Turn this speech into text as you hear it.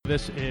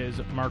This is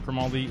Mark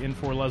Grimaldi in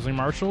for Leslie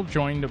Marshall,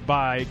 joined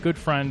by a good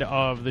friend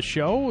of the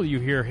show.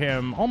 You hear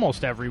him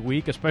almost every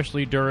week,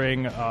 especially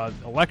during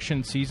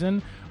election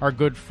season, our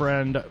good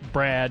friend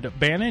Brad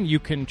Bannon. You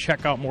can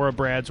check out more of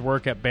Brad's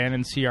work at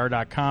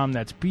bannoncr.com.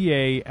 That's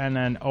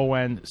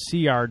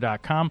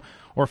BANNONCR.com.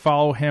 Or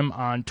follow him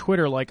on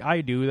Twitter like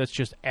I do. That's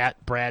just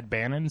at Brad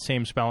Bannon,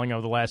 same spelling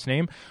of the last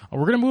name.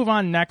 We're going to move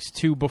on next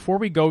to, before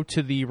we go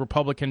to the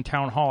Republican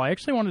town hall, I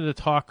actually wanted to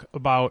talk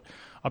about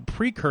a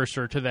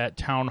precursor to that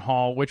town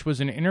hall, which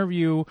was an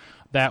interview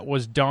that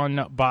was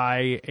done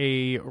by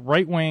a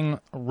right-wing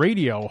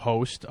radio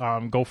host,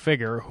 go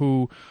figure,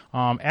 who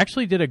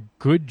actually did a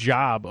good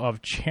job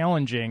of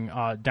challenging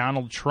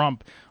Donald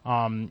Trump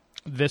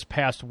this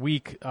past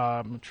week.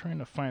 I'm trying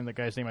to find the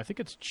guy's name. I think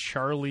it's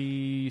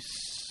Charlie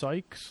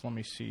Sykes. Let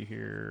me see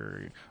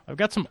here. I've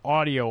got some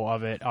audio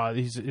of it.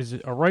 He's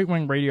a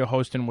right-wing radio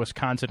host in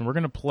Wisconsin. We're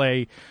going to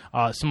play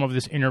some of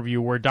this interview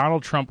where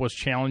Donald Trump was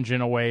challenged in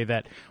a way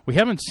that we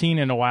haven't seen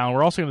in a while. And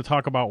we're also going to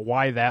talk about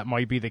why that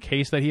might be the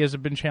case, that he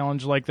hasn't been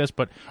challenged like this.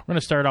 But we're going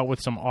to start out with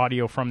some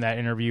audio from that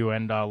interview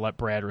and let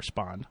Brad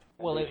respond.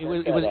 Well,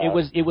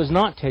 it was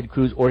not Ted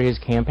Cruz or his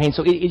campaign.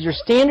 So is your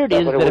standard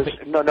is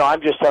that no, I'm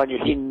just telling you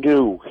he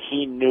knew.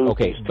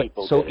 Okay, these but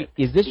people so did.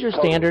 Is this He your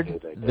totally standard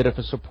did. that if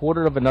a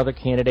supporter of another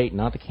candidate,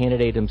 not the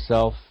candidate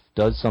himself,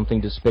 does something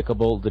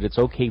despicable, that it's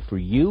okay for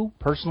you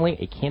personally,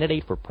 a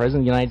candidate for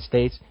president of the United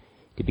States,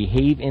 to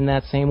behave in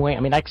that same way?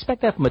 I mean, I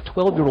expect that from a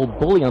 12-year-old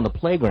bully on the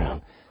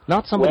playground,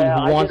 not somebody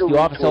who wants the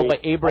office held by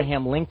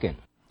Abraham Lincoln.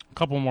 A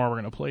couple more we're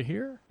going to play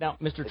here. Now,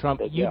 Mr.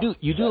 Trump, you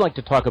do like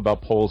to talk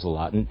about polls a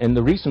lot, and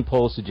the recent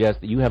polls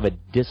suggest that you have a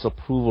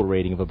disapproval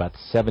rating of about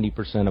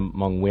 70%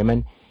 among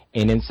women,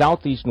 and in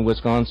southeastern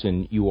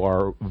Wisconsin, you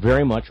are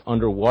very much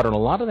underwater, and a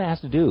lot of that has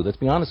to do, let's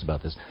be honest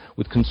about this,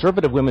 with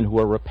conservative women who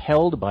are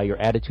repelled by your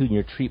attitude and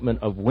your treatment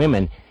of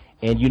women.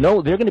 And you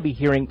know they're going to be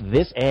hearing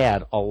this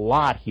ad a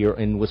lot here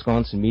in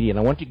Wisconsin media, and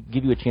I want to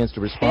give you a chance to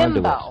respond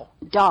to Bimbo,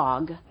 it.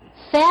 dog,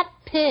 fat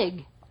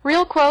pig.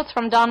 Real quotes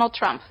from Donald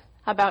Trump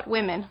about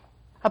women.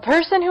 A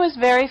person who is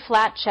very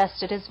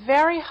flat-chested is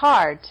very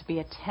hard to be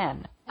a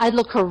 10. I'd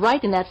look her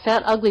right in that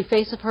fat, ugly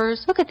face of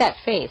hers. Look at that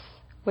face.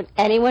 Would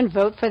anyone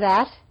vote for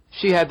that?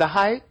 She had the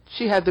height,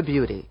 she had the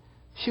beauty.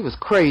 She was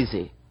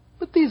crazy.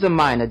 But these are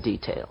minor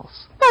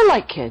details. I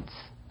like kids.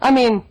 I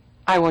mean,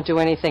 I won't do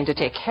anything to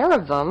take care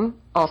of them.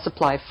 I'll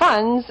supply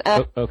funds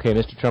and... Okay,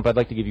 Mr. Trump, I'd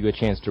like to give you a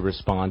chance to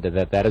respond to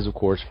that. That is, of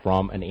course,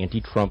 from an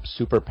anti-Trump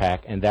super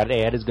PAC, and that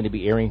ad is going to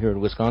be airing here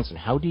in Wisconsin.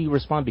 How do you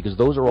respond? Because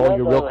those are all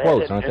your real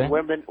quotes, aren't they?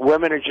 Women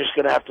are just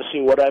going to have to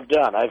see what I've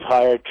done. I've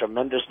hired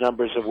tremendous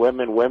numbers of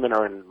women. Women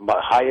are in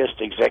my highest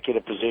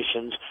executive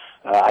positions.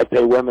 I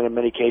pay women in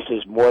many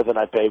cases more than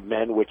I pay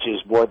men, which is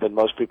more than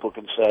most people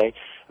can say.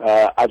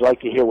 I'd like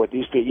to hear what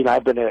these people... You know,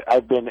 I've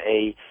been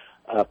a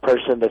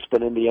person that's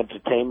been in the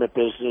entertainment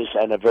business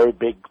and a very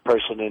big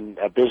person in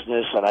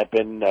business, and I've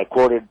been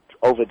quoted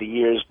over the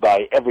years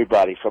by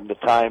everybody from the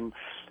time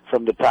I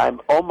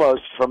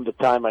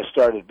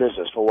started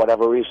business. For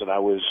whatever reason,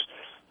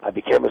 I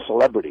became a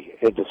celebrity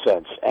in a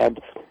sense, and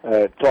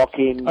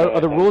talking. Are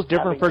the rules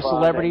different for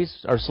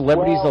celebrities? Are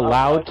celebrities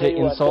allowed to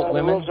insult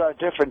women? The rules are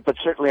different, but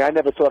certainly I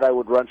never thought I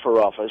would run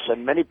for office.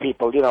 And many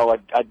people, you know,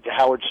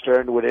 Howard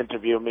Stern would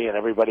interview me, and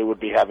everybody would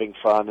be having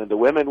fun, and the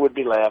women would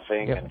be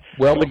laughing. Yeah. And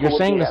well, but you're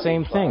saying the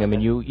same fun. thing. I mean,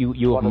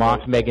 you have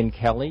mocked Megyn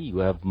Kelly, you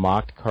have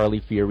mocked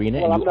Carly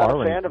Fiorina, well, and you I'm not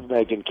are a fan of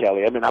Megyn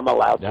Kelly. I mean, I'm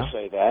allowed to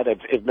say that.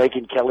 If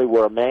Megyn Kelly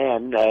were a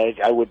man,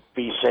 I would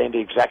be saying the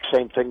exact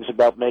same things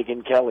about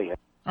Megyn Kelly.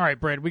 All right,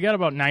 Brad, we got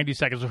about 90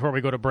 seconds before we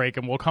go to break,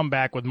 and we'll come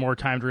back with more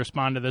time to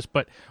respond to this.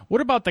 But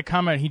what about the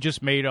comment he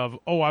just made of,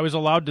 I was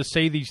allowed to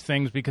say these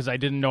things because I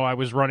didn't know I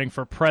was running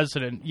for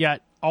president,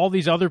 yet all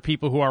these other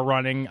people who are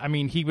running, I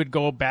mean, he would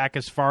go back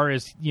as far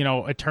as,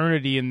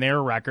 eternity in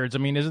their records. I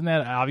mean, isn't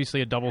that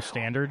obviously a double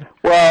standard?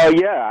 Well,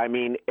 yeah. I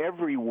mean,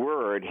 every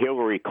word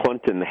Hillary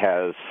Clinton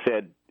has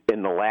said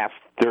in the last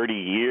 30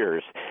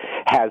 years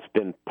has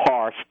been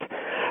parsed,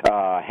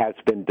 has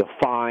been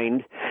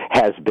defined,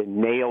 has been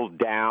nailed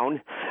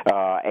down,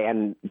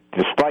 and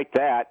despite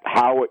that,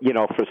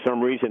 for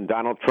some reason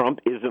Donald Trump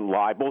isn't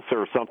liable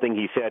for something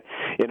he said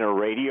in a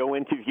radio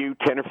interview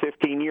 10 or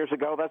 15 years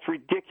ago, that's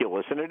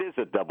ridiculous, and it is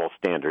a double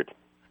standard.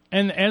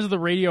 And as the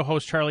radio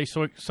host Charlie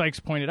Sykes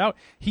pointed out,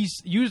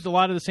 he's used a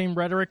lot of the same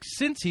rhetoric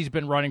since he's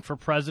been running for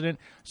president,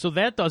 so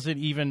that doesn't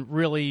even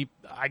really,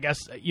 I guess,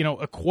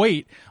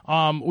 equate.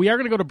 We are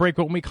going to go to break,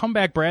 but when we come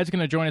back, Brad's going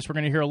to join us. We're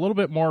going to hear a little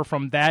bit more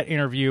from that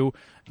interview.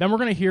 Then we're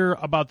going to hear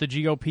about the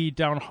GOP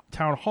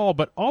town hall,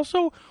 but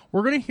also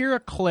we're going to hear a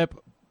clip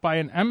by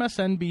an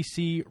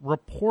MSNBC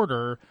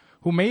reporter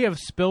who may have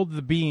spilled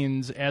the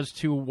beans as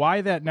to why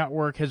that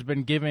network has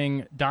been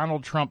giving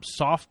Donald Trump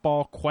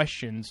softball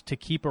questions to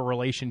keep a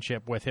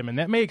relationship with him. And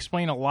that may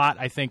explain a lot,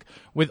 I think,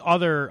 with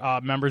other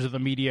members of the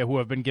media who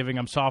have been giving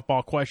him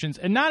softball questions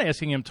and not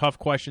asking him tough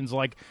questions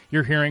like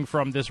you're hearing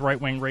from this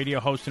right-wing radio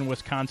host in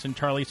Wisconsin,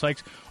 Charlie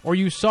Sykes, or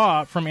you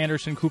saw from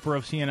Anderson Cooper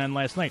of CNN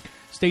last night.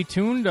 Stay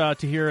tuned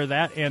to hear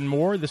that and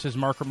more. This is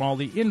Mark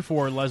Grimaldi in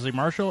for Leslie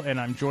Marshall,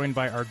 and I'm joined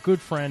by our good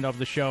friend of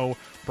the show,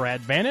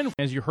 Brad Bannon.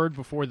 As you heard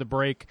before the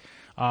break,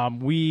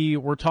 we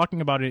were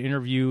talking about an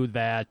interview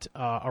that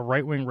a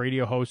right-wing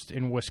radio host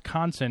in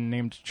Wisconsin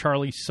named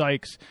Charlie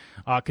Sykes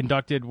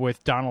conducted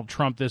with Donald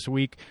Trump this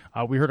week.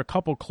 We heard a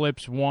couple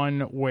clips,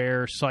 one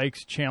where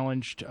Sykes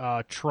challenged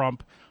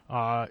Trump,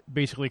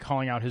 basically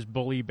calling out his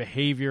bully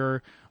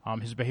behavior,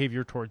 his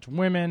behavior towards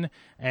women.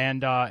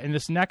 And in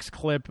this next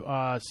clip,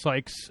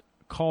 Sykes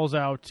calls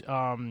out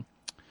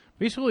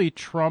basically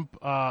Trump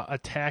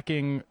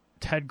attacking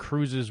Ted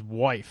Cruz's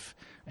wife.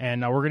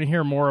 And we're going to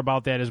hear more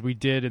about that as we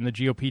did in the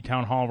GOP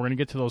town hall. We're going to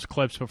get to those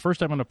clips, but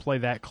first I'm going to play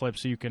that clip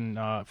so you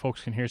can,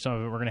 folks can hear some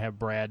of it. We're going to have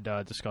Brad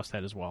discuss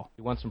that as well.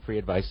 You want some free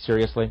advice?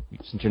 Seriously,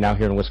 since you're now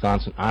here in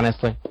Wisconsin,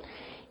 honestly,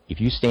 if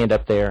you stand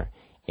up there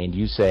and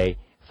you say,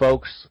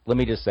 folks, let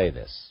me just say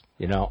this.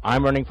 You know,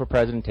 I'm running for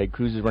president. Ted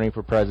Cruz is running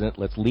for president.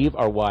 Let's leave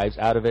our wives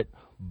out of it.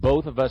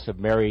 Both of us have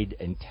married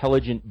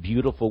intelligent,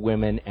 beautiful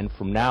women, and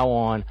from now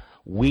on,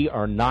 we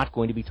are not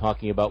going to be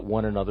talking about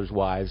one another's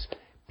wives.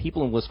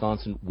 People in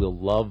Wisconsin will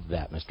love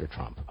that, Mr.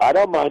 Trump. I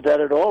don't mind that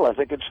at all. I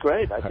think it's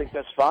great. I think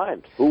that's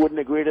fine. Who wouldn't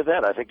agree to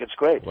that? I think it's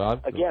great. Well,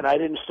 again, I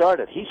didn't start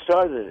it. He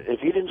started it. If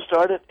he didn't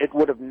start it, it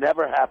would have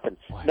never happened.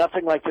 What?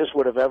 Nothing like this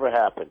would have ever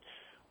happened.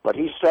 But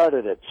he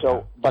started it. So,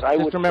 yeah. but I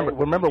would remember,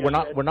 we're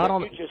not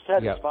on. You just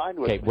said yeah. it's fine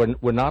with okay, me.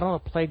 we're not on a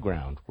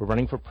playground. We're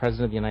running for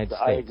president of the United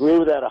States. I agree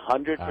with that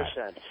 100%.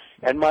 Right.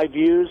 And my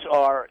views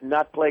are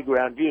not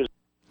playground views.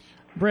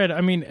 Brad,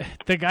 I mean,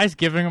 the guy's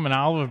giving him an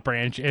olive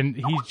branch, and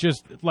he's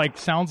just, like,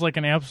 sounds like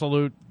an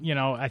absolute, you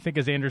know, I think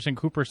as Anderson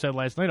Cooper said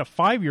last night, a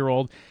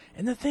 5-year-old.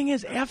 And the thing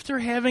is, after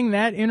having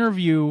that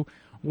interview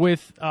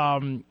with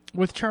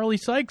Charlie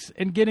Sykes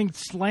and getting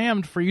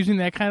slammed for using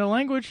that kind of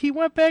language, he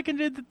went back and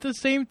did the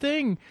same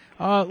thing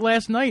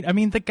last night. I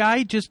mean, the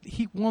guy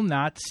he will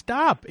not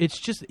stop. It's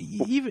just,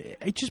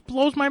 it just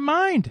blows my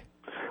mind.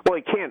 Well,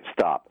 he can't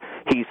stop.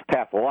 He's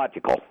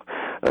pathological.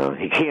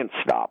 He can't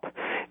stop.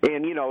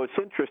 And, you know, it's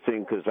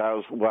interesting because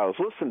while I was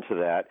listening to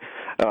that,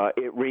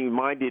 it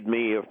reminded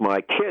me of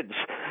my kids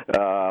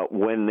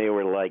when they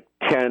were like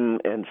 10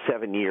 and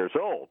 7 years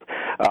old.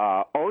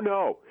 Oh,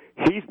 no.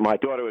 My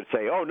daughter would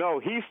say, "Oh no,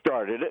 he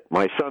started it."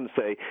 My son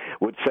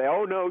would say,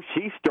 "Oh no,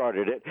 she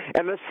started it,"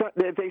 and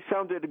they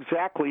sounded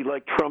exactly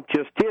like Trump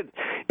just did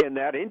in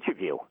that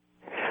interview.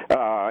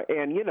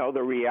 And you know,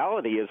 the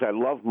reality is, I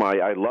loved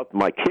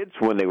my kids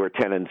when they were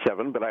 10 and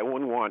 7, but I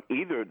wouldn't want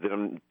either of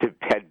them to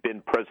have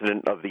been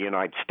president of the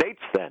United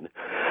States then.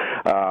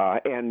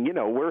 And you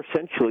know,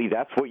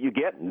 that's what you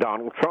get in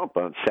Donald Trump,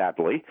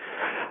 sadly.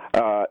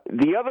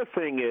 The other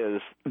thing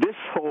is, this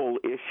whole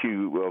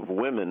issue of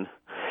women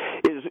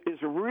is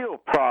a real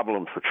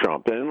problem for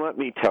Trump, and let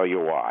me tell you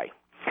why.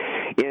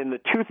 In the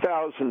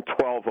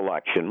 2012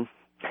 election,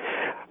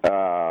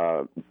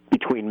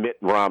 between Mitt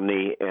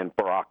Romney and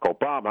Barack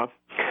Obama,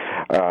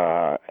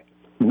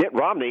 Mitt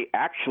Romney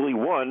actually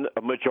won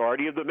a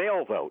majority of the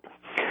mail vote.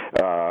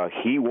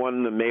 He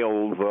won the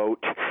mail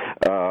vote,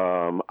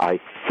 I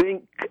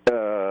think,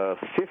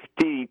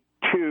 52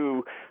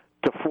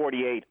 to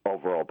 48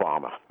 over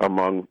Obama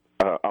among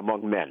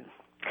men.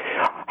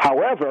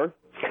 However,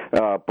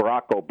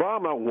 Barack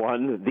Obama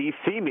won the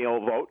female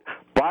vote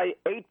by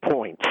 8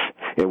 points,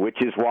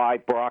 which is why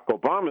Barack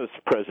Obama is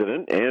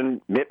president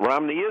and Mitt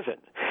Romney isn't.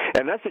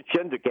 And that's a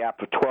gender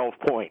gap of 12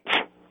 points.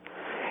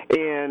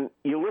 And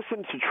you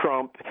listen to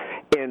Trump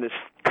and the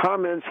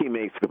comments he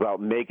makes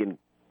about Megyn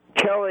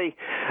Kelly,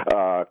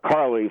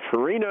 Carly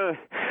Fiorina,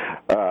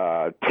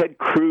 Ted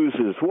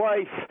Cruz's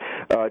wife,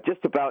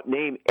 just about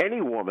name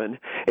any woman,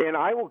 and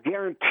I will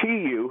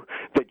guarantee you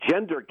the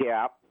gender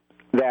gap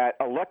that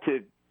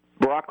elected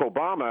Barack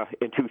Obama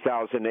in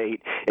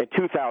 2008 and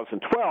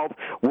 2012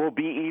 will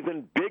be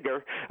even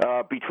bigger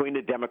between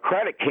the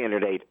Democratic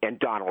candidate and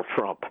Donald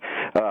Trump.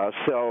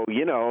 So,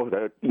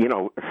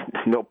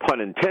 no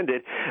pun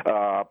intended,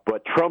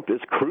 but Trump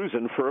is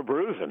cruising for a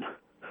bruising.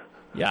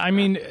 Yeah, I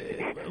mean,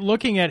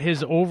 looking at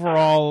his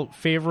overall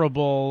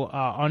favorable,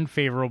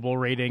 unfavorable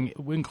rating,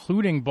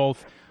 including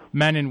both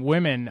men and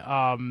women,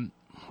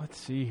 let's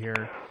see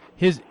here.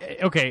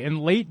 In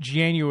late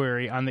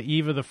January, on the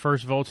eve of the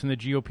first votes in the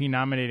GOP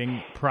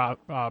nominating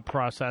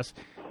process,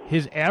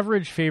 his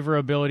average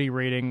favorability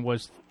rating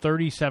was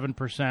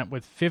 37%,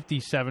 with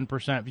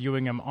 57%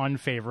 viewing him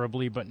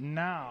unfavorably. But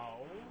now,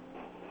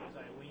 as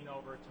I lean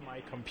over to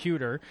my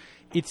computer,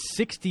 it's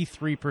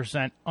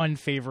 63%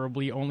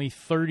 unfavorably, only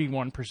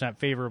 31%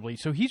 favorably.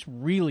 So he's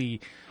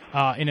really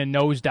in a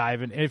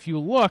nosedive. And if you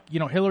look,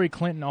 Hillary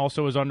Clinton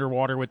also is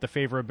underwater with the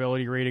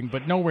favorability rating,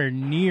 but nowhere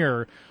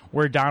near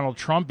where Donald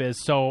Trump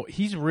is. So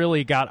he's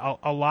really got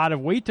a lot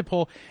of weight to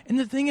pull. And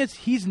the thing is,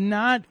 he's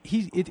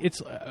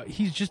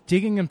just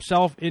digging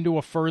himself into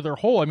a further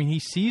hole. I mean, he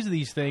sees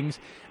these things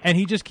and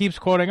he just keeps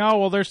quoting, "Oh,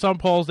 well, there's some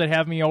polls that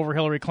have me over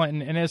Hillary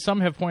Clinton." And as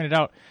some have pointed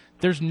out,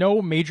 there's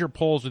no major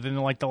polls within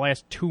the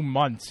last 2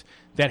 months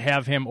that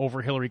have him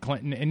over Hillary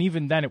Clinton, and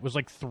even then it was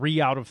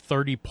 3 out of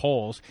 30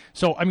 polls.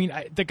 So, I mean,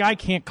 the guy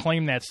can't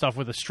claim that stuff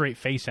with a straight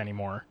face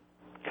anymore.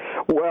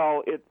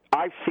 Well,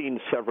 I've seen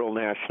several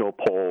national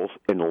polls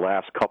in the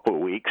last couple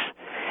of weeks,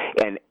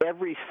 and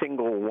every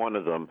single one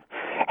of them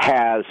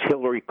has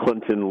Hillary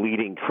Clinton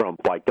leading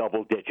Trump by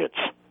double digits.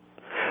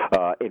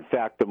 In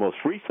fact, the most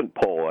recent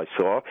poll I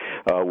saw,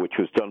 which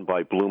was done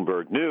by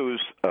Bloomberg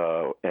News,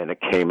 and it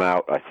came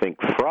out, I think,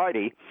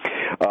 Friday,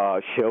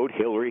 showed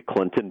Hillary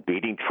Clinton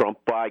beating Trump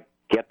by,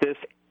 get this,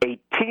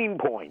 18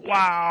 points.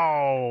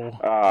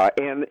 Wow.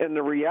 And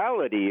the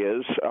reality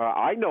is,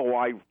 I know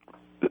why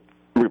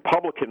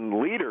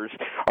Republican leaders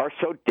are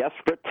so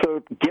desperate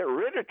to get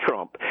rid of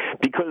Trump,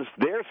 because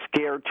they're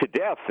scared to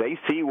death. They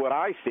see what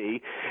I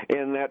see,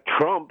 in that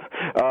Trump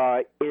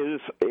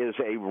is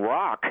a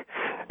rock,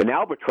 an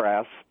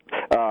albatross,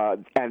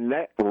 and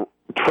that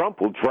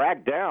Trump will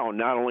drag down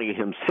not only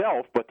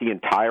himself but the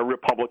entire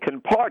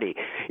Republican Party,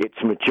 its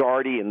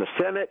majority in the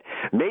Senate,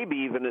 maybe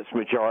even its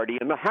majority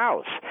in the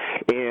House.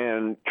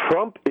 And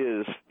Trump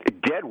is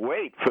dead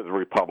weight for the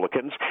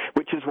Republicans,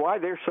 which is why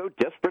they're so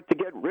desperate to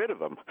get rid of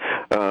him.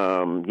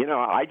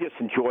 I just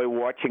enjoy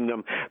watching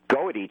them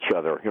go at each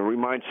other. It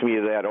reminds me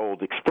of that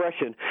old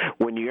expression,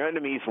 when your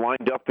enemy's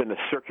lined up in a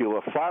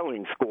circular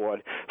firing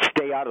squad,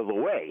 stay out of the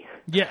way.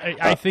 Yeah,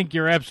 I think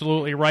you're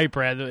absolutely right,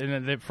 Brad.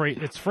 And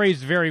it's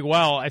phrased very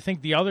well. I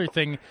think the other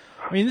thing,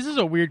 this is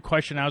a weird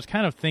question. I was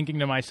kind of thinking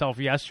to myself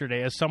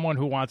yesterday, as someone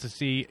who wants to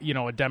see,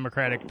 a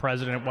Democratic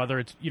president, whether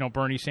it's,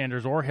 Bernie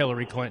Sanders or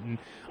Hillary Clinton,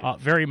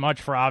 very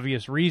much for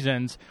obvious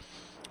reasons.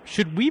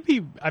 Should we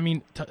be,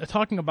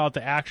 talking about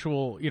the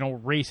actual,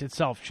 race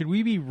itself, should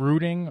we be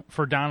rooting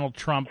for Donald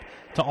Trump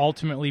to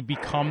ultimately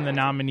become the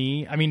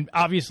nominee?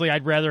 Obviously,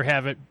 I'd rather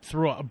have it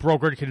through a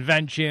brokered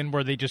convention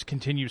where they just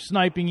continue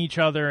sniping each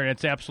other and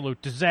it's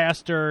absolute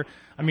disaster.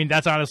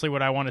 That's honestly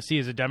what I want to see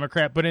as a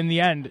Democrat. But in the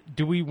end,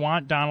 do we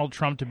want Donald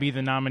Trump to be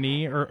the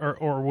nominee,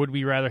 or would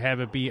we rather have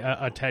it be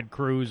a Ted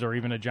Cruz or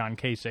even a John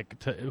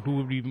Kasich, who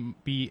would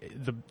be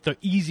the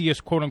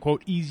easiest,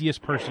 quote-unquote,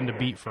 easiest person to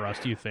beat for us,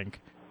 do you think?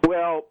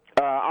 Well,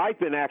 I've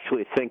been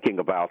actually thinking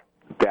about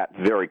that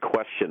very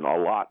question a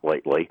lot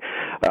lately.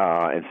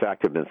 In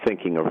fact, I've been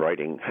thinking of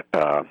writing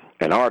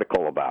an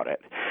article about it.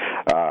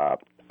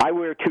 I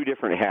wear two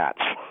different hats.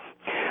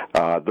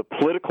 The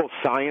political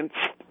scientist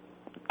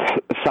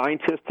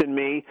in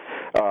me,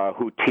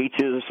 who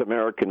teaches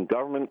American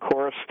government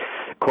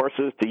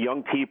courses to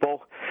young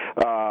people,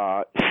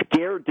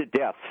 scared to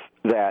death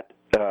that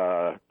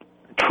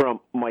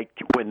Trump might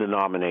win the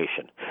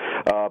nomination,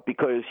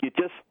 because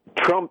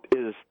Trump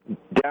is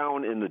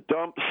down in the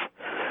dumps.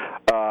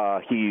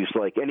 He's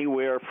like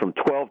anywhere from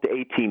 12 to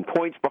 18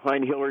 points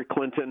behind Hillary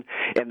Clinton,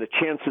 and the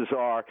chances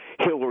are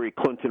Hillary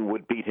Clinton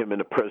would beat him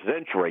in a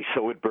presidential race.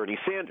 So would Bernie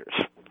Sanders.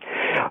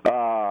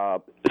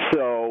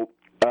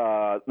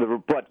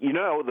 But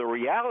the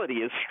reality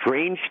is,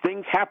 strange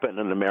things happen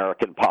in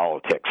American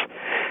politics.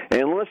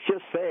 And let's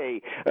just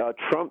say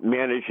Trump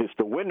manages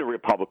to win the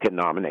Republican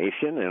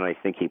nomination, and I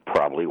think he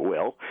probably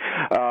will,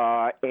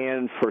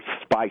 and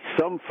by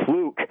some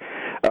fluke,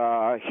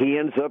 he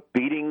ends up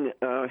beating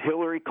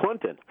Hillary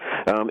Clinton.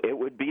 It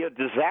would be a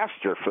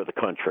disaster for the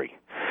country.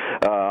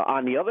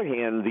 On the other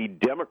hand, the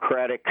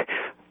Democratic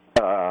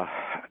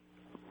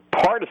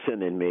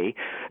partisan in me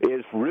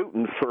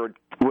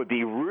would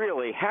be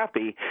really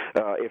happy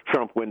if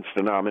Trump wins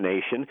the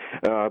nomination,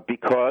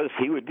 because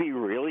he would be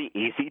really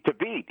easy to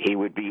beat. He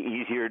would be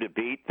easier to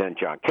beat than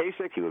John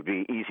Kasich. He would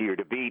be easier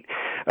to beat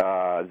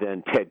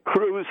than Ted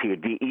Cruz. He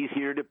would be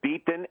easier to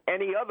beat than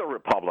any other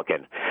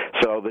Republican.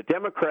 So the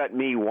Democrat in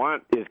me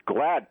is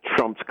glad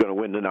Trump's going to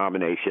win the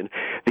nomination.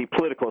 The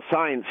political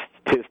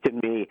scientist in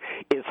me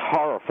is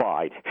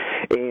horrified.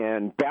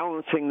 And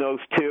balancing those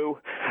two,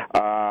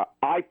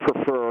 I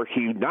prefer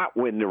he not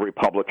win the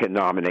Republican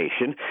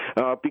nomination,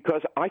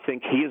 because I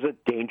think he is a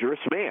dangerous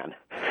man.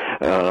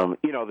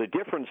 The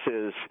difference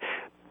is,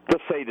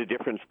 let's say the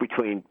difference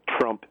between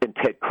Trump and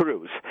Ted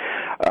Cruz.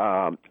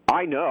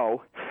 I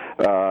know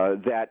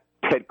that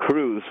Ted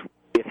Cruz,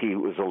 if he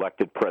was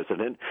elected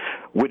president,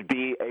 would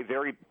be a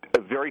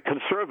very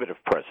conservative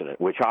president,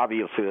 which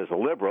obviously as a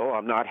liberal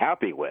I'm not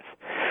happy with.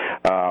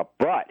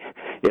 But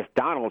if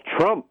Donald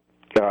Trump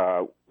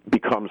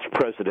becomes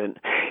president,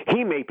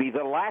 he may be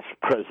the last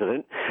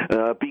president,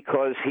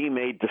 because he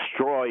may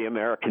destroy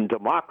American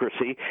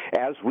democracy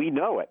as we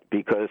know it,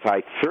 because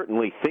I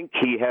certainly think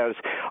he has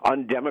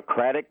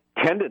undemocratic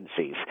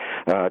tendencies.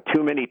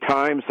 Too many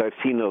times I've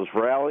seen those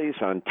rallies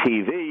on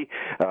TV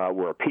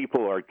where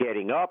people are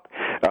getting up,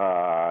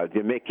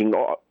 they're making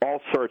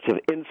all sorts of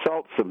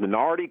insults to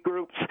minority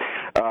groups.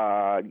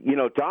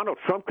 Donald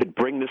Trump could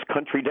bring this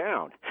country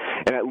down.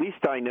 And at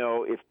least I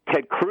know if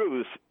Ted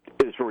Cruz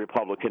is a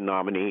Republican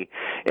nominee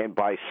and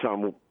by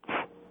some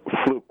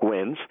fluke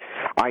wins,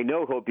 I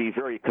know he'll be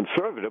very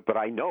conservative, but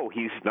I know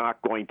he's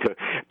not going to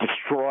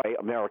destroy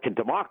American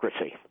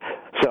democracy.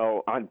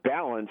 So on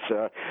balance,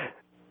 a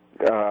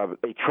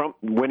Trump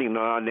winning the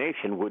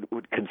nomination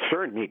would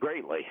concern me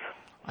greatly.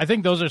 I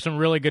think those are some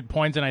really good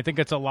points, and I think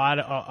it's a lot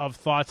of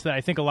thoughts that I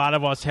think a lot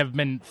of us have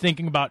been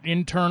thinking about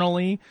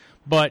internally.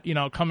 but,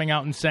 coming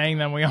out and saying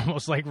them, we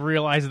almost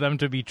realize them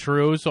to be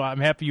true. So I'm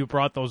happy you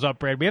brought those up,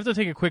 Brad. We have to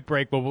take a quick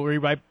break, but we'll be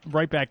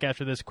right back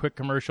after this quick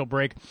commercial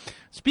break.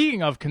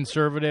 Speaking of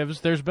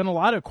conservatives, there's been a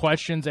lot of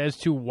questions as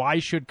to why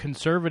should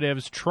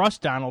conservatives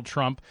trust Donald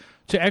Trump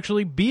to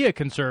actually be a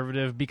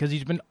conservative, because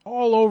he's been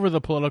all over the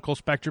political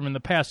spectrum in the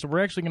past. So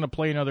we're actually going to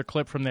play another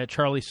clip from that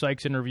Charlie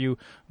Sykes interview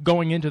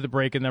going into the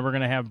break, and then we're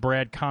going to have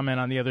Brad comment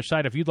on the other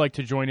side. If you'd like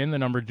to join in, the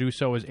number to do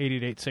so is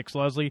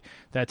 888-6-LESLIE.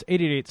 That's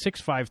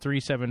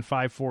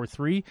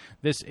 888-653-7543.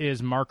 This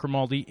is Mark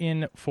Grimaldi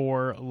in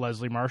for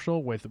Leslie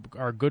Marshall with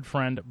our good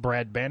friend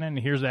Brad Bannon.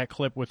 Here's that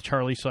clip with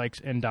Charlie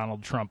Sykes and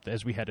Donald Trump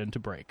as we head into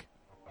break.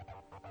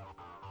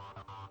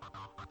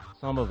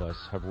 Some of us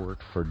have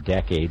worked for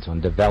decades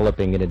on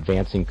developing and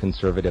advancing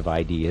conservative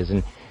ideas,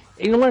 and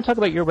I want to talk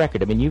about your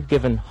record. I mean, you've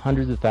given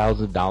hundreds of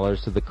thousands of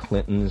dollars to the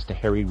Clintons, to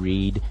Harry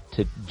Reid,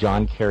 to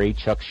John Kerry,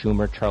 Chuck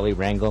Schumer, Charlie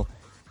Rangel.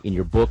 In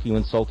your book, you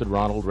insulted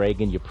Ronald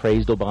Reagan. You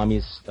praised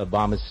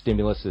Obama's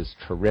stimulus as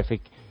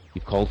terrific.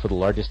 You've called for the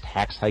largest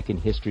tax hike in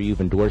history.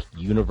 You've endorsed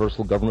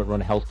universal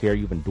government-run health care.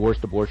 You've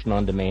endorsed abortion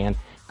on demand,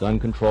 gun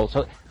control.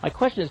 So my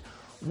question is,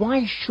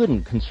 why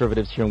shouldn't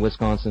conservatives here in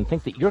Wisconsin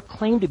think that your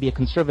claim to be a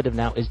conservative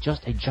now is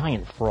just a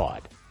giant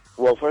fraud?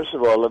 Well, first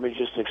of all, let me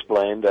just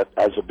explain that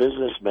as a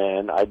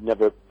businessman, I'd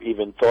never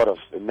even thought of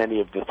many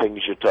of the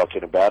things you're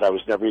talking about. I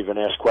was never even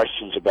asked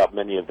questions about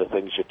many of the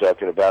things you're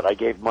talking about. I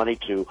gave money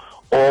to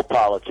all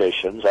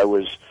politicians. I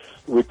was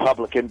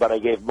Republican, but I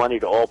gave money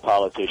to all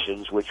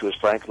politicians, which was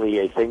frankly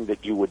a thing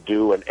that you would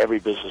do and every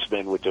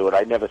businessman would do it.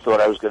 I never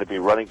thought I was going to be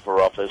running for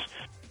office.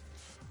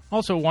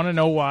 Also, want to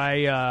know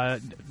why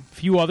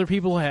few other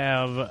people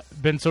have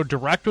been so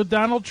direct with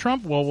Donald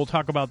Trump? Well, we'll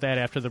talk about that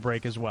after the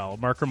break as well.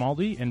 Mark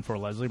Grimaldi in for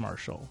Leslie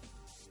Marshall.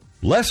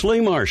 Leslie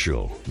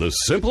Marshall, the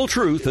simple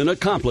truth in a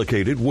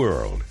complicated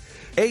world.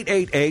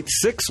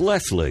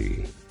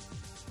 888-6-LESLIE.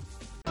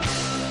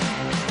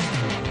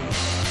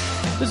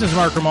 This is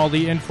Mark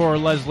Grimaldi in for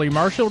Leslie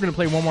Marshall. We're going to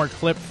play one more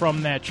clip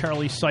from that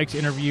Charlie Sykes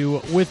interview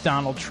with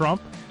Donald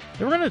Trump.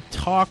 Then we're going to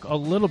talk a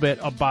little bit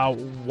about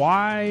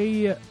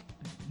why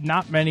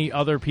not many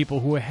other people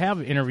who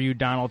have interviewed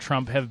Donald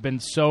Trump have been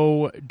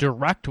so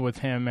direct with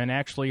him and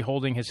actually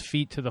holding his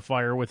feet to the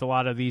fire with a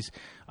lot of these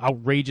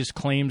outrageous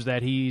claims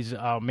that he's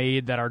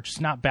made that are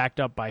just not backed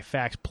up by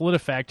facts.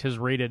 PolitiFact has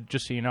rated,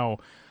 just so you know,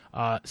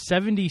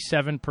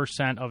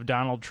 77% of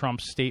Donald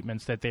Trump's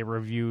statements that they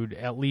reviewed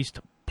at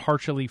least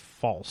partially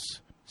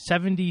false.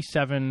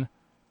 77%.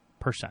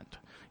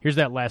 Here's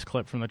that last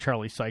clip from the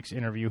Charlie Sykes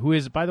interview, who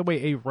is, by the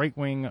way, a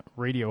right-wing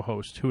radio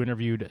host who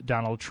interviewed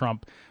Donald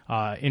Trump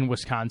in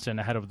Wisconsin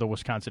ahead of the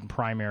Wisconsin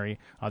primary.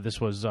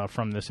 This was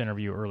from this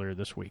interview earlier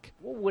this week.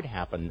 What would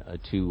happen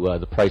to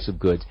the price of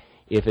goods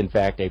if, in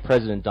fact, a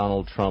President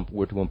Donald Trump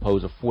were to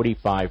impose a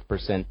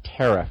 45%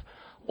 tariff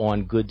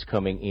on goods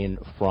coming in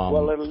from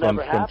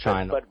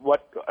China? But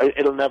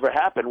it'll never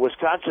happen.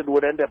 Wisconsin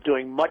would end up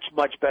doing much,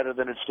 much better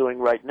than it's doing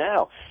right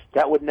now.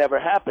 That would never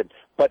happen.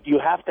 But you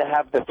have to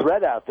have the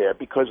threat out there,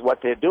 because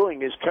what they're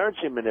doing is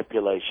currency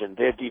manipulation.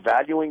 They're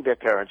devaluing their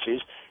currencies,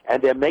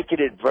 and they're making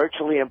it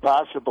virtually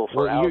impossible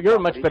for you're a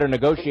much better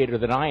negotiator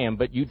than I am,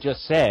 but you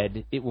just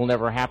said it will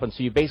never happen.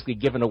 So you've basically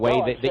given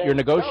away that your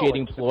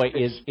negotiating ploy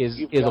is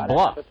a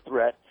bluff.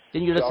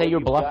 Didn't you just say you're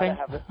bluffing?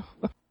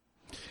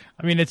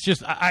 I mean, it's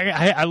just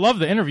I love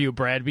the interview,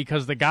 Brad,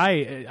 because the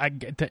guy, I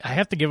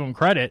have to give him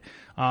credit.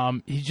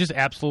 He just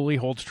absolutely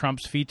holds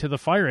Trump's feet to the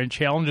fire and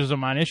challenges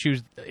him on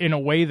issues in a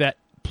way that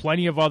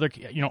plenty of other,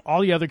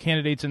 all the other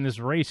candidates in this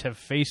race have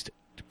faced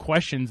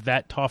questions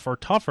that tough or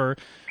tougher.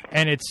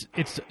 And it's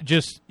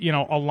just,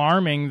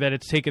 alarming that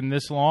it's taken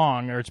this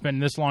long, or it's been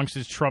this long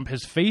since Trump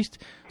has faced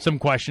some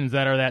questions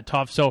that are that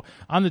tough. So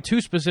on the two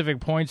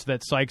specific points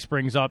that Sykes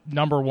brings up,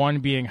 number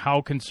one being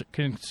how can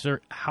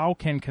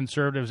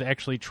conservatives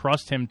actually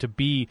trust him to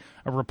be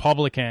a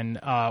Republican,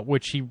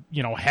 which he,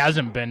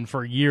 hasn't been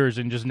for years,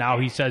 and just now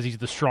he says he's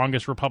the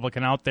strongest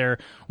Republican out there,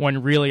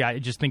 when really I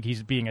just think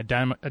he's being a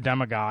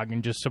demagogue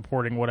and just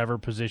supporting whatever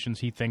positions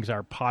he thinks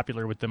are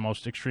popular with the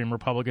most extreme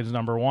Republicans,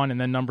 number one. And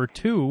then number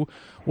two,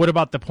 what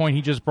about the point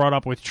he just brought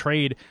up with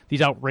trade,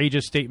 these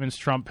outrageous statements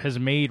Trump has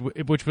made,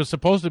 which was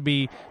supposed to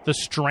be the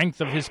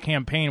strength of his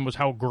campaign, was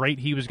how great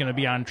he was going to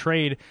be on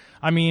trade.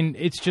 I mean,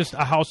 it's just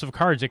a house of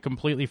cards. It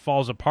completely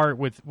falls apart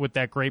with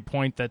that great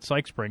point that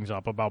Sykes brings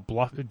up about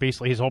bluff.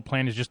 Basically, his whole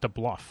plan is just a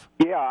bluff.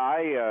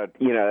 Yeah,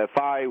 if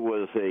I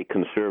was a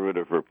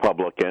conservative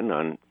Republican,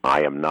 and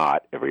I am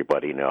not,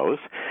 everybody knows,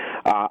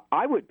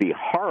 I would be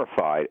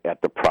horrified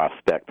at the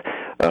prospect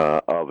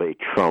of a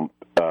Trump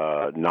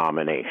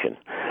nomination,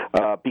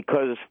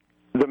 because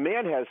the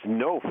man has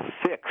no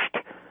fixed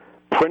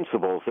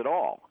principles at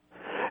all.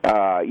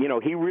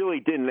 He really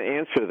didn't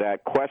answer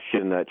that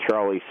question that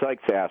Charlie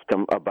Sykes asked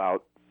him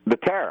about the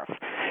tariff.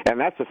 And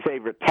that's a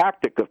favorite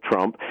tactic of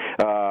Trump.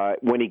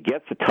 When he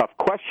gets a tough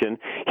question,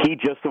 he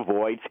just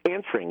avoids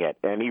answering it,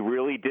 and he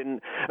really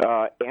didn't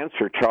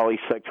answer Charlie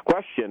Sykes'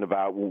 question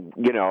about,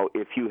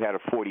 if you had a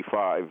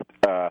 45,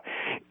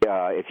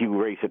 if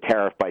you raise a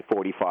tariff by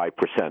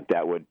 45%,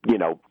 that would,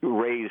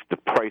 raise the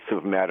price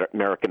of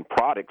American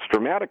products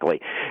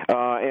dramatically.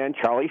 And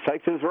Charlie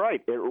Sykes is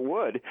right; it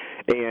would.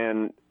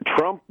 And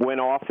Trump went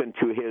off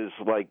into his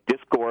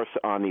discourse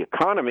on the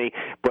economy,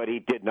 but he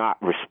did not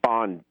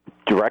respond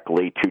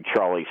directly to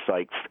Charlie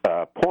Sykes'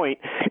 point,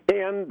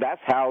 and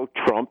that's how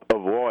Trump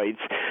avoids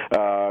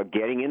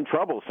getting in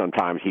trouble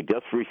sometimes. He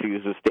just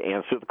refuses to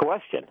answer the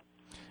question.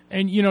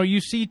 And,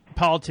 you see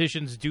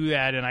politicians do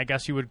that, and I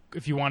guess you would,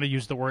 if you want to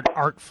use the word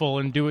artful,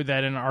 and do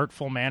that in an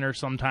artful manner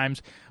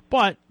sometimes.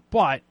 But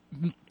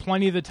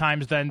plenty of the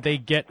times then they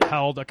get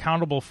held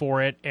accountable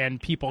for it,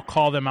 and people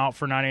call them out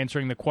for not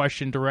answering the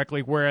question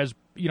directly, whereas,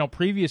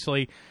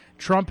 previously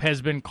Trump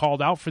has been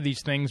called out for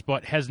these things,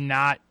 but has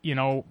not,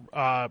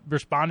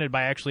 responded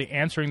by actually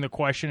answering the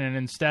question. And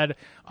instead,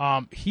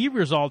 he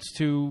resorts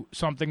to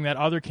something that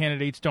other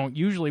candidates don't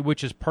usually,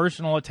 which is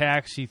personal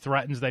attacks. He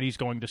threatens that he's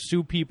going to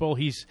sue people.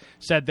 He's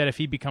said that if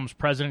he becomes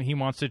president, he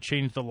wants to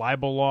change the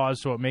libel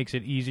laws so it makes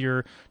it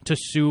easier to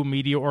sue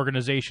media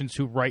organizations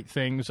who write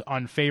things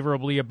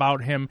unfavorably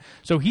about him.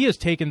 So he has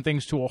taken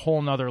things to a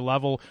whole nother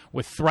level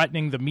with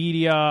threatening the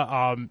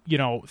media,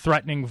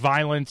 threatening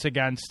violence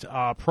against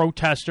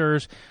protesters.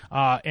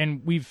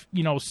 And we've,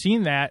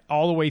 seen that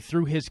all the way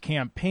through his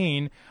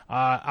campaign.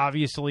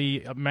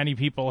 Obviously, many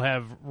people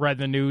have read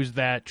the news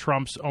that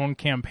Trump's own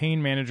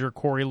campaign manager,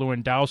 Corey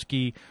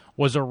Lewandowski,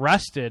 was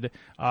arrested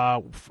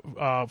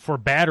for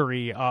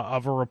battery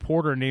of a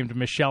reporter named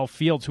Michelle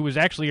Fields, who was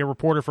actually a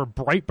reporter for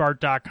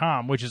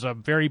Breitbart.com, which is a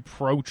very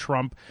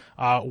pro-Trump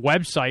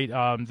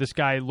website. This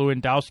guy,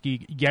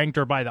 Lewandowski, yanked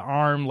her by the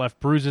arm, left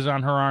bruises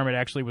on her arm. It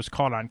actually was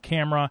caught on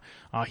camera.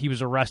 He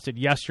was arrested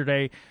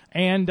yesterday.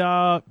 And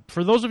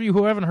for those of you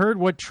who haven't heard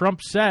what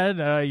Trump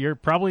said, you're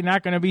probably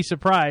not going to be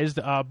surprised.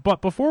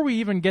 But before we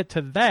even get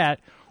to that,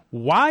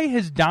 why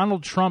has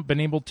Donald Trump been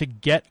able to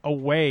get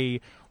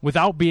away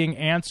without being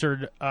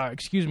asked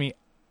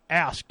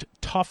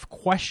tough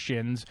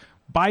questions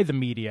by the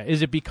media?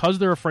 Is it because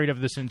they're afraid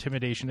of this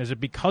intimidation? Is it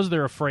because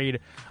they're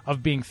afraid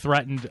of being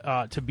threatened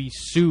to be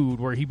sued,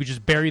 where he would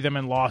just bury them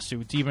in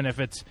lawsuits, even if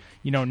it's,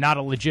 not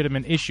a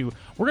legitimate issue?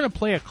 We're going to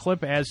play a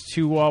clip as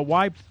to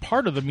why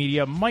part of the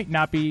media might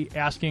not be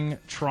asking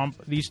Trump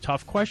these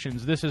tough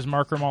questions. This is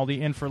Mark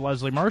Grimaldi in for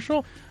Leslie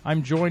Marshall.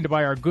 I'm joined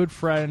by our good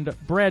friend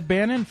Brad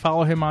Bannon.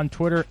 Follow him on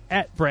Twitter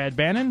at Brad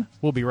Bannon.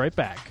 We'll be right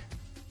back.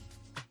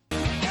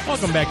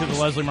 Welcome back to the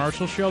Leslie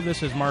Marshall Show.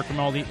 This is Mark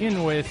Grimaldi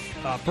in with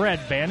Brad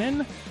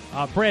Bannon.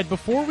 Brad,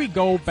 before we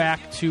go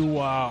back to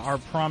our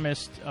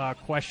promised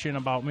question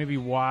about maybe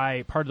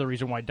part of the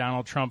reason why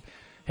Donald Trump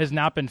has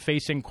not been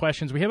facing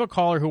questions, we have a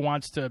caller who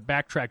wants to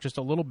backtrack just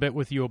a little bit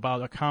with you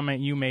about a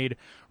comment you made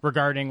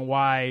regarding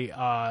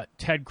why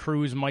Ted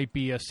Cruz might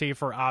be a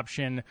safer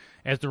option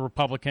as the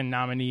Republican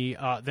nominee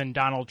than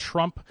Donald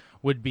Trump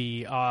would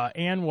be.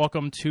 Ann,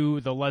 welcome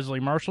to the Leslie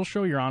Marshall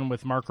Show. You're on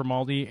with Mark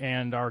Grimaldi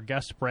and our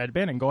guest, Brad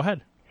Bannon. Go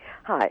ahead.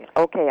 Hi.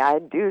 Okay, I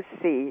do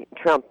see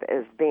Trump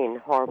as being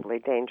horribly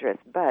dangerous,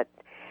 but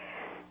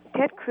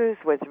Ted Cruz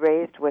was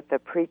raised with a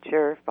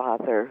preacher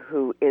father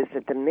who is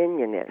a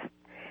dominionist.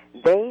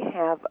 They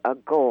have a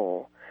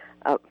goal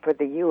for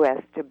the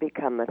U.S. to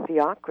become a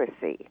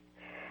theocracy.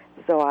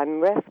 So I'm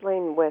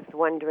wrestling with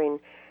wondering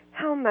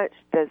how much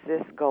does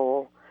this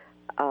goal,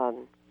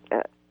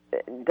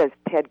 does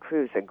Ted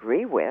Cruz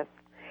agree with,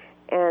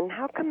 and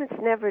how come it's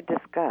never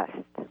discussed?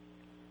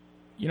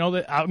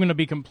 That I'm going to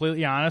be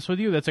completely honest with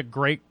you. That's a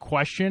great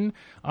question.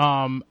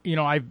 I'm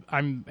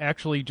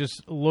actually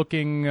just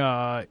looking,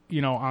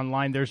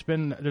 online.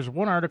 There's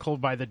one article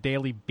by the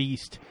Daily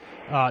Beast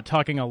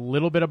talking a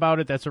little bit about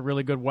it. That's a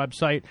really good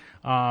website.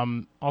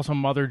 Also,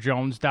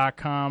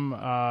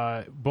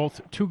 MotherJones.com.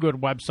 Both two good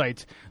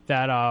websites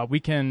that we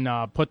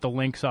can put the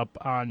links up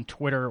on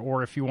Twitter,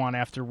 or if you want,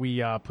 after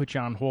we put you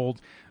on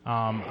hold,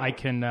 I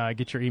can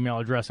get your email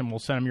address and we'll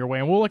send them your way,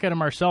 and we'll look at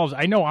them ourselves.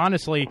 I know,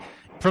 honestly,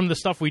 from the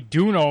stuff we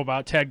do know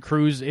about Ted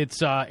Cruz,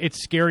 it's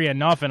scary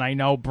enough, and I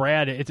know,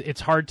 Brad,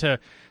 it's hard to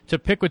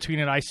pick between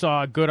it. I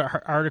saw a good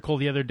article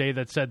the other day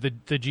that said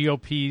the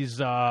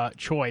GOP's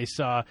choice,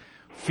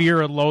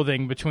 fear and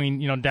loathing between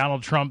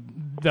Donald Trump,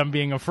 them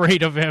being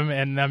afraid of him,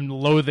 and them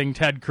loathing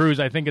Ted Cruz.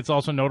 I think it's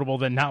also notable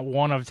that not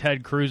one of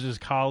Ted Cruz's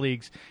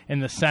colleagues in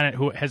the Senate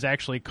who has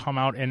actually come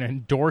out and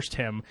endorsed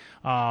him.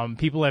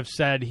 People have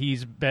said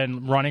he's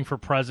been running for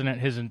president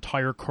his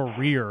entire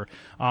career,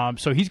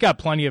 so he's got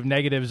plenty of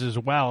negatives as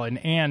well.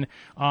 And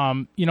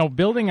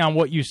building on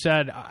what you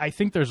said, I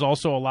think there's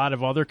also a lot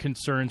of other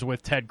concerns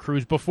with Ted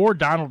Cruz. Before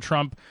Donald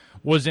Trump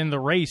was in the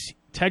race,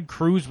 Ted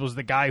Cruz was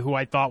the guy who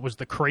I thought was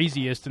the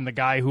craziest and the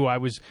guy who I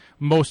was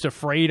most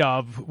afraid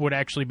of would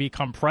actually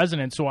become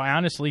president. So I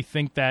honestly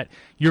think that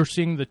you're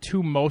seeing the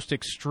two most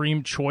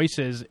extreme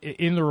choices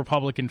in the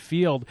Republican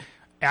field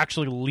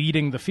actually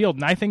leading the field.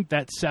 And I think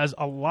that says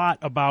a lot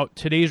about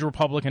today's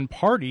Republican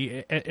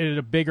Party at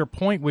a bigger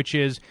point, which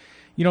is,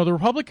 you know, the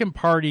Republican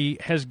Party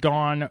has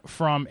gone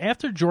from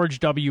after George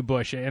W.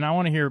 Bush, and I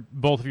want to hear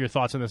both of your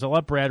thoughts on this. I'll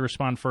let Brad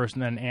respond first,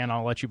 and then, Ann,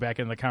 I'll let you back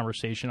into the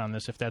conversation on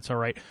this, if that's all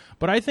right.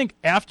 But I think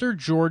after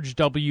George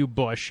W.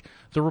 Bush,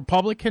 the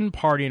Republican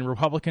Party and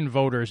Republican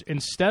voters,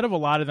 instead of a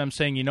lot of them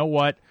saying, you know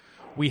what,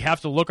 we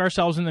have to look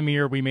ourselves in the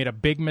mirror. We made a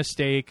big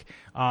mistake.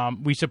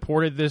 We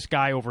supported this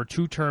guy over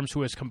 2 terms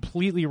who has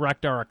completely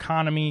wrecked our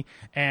economy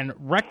and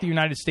wrecked the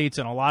United States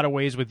in a lot of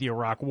ways with the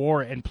Iraq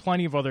War and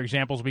plenty of other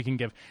examples we can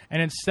give.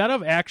 And instead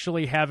of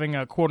actually having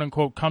a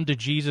quote-unquote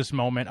come-to-Jesus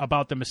moment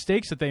about the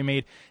mistakes that they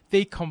made,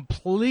 they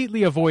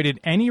completely avoided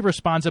any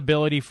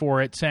responsibility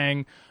for it,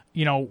 saying,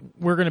 you know,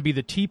 we're going to be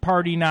the Tea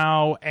Party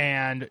now,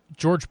 and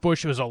George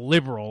Bush was a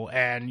liberal,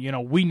 and, you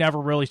know, we never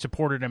really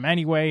supported him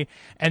anyway.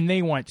 And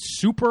they went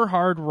super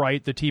hard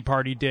right, the Tea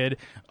Party did,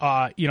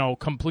 you know,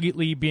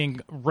 completely being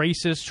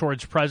racist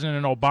towards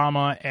President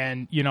Obama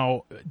and, you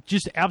know,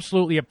 just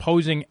absolutely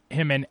opposing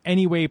him in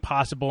any way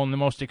possible, in the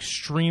most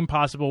extreme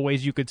possible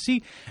ways you could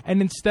see.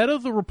 And instead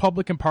of the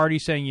Republican Party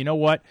saying, you know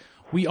what,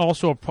 we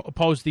also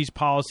oppose these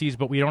policies,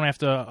 but we don't have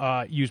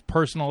to use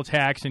personal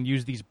attacks and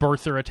use these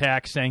birther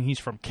attacks saying he's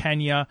from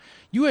Kenya.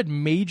 You had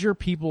major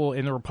people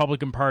in the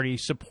Republican Party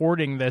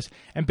supporting this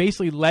and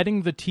basically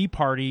letting the Tea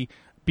Party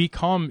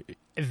become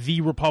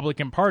the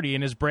Republican Party.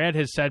 And as Brad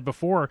has said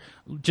before,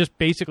 just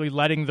basically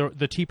letting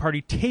the Tea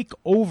Party take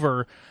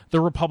over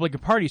the Republican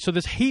Party. So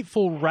this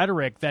hateful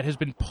rhetoric that has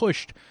been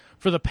pushed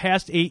for the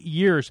past 8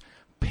 years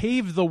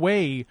paved the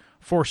way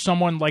for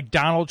someone like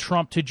Donald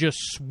Trump to just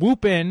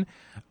swoop in,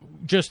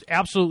 just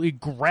absolutely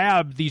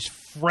grab these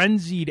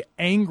frenzied,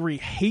 angry,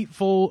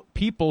 hateful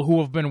people who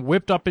have been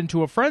whipped up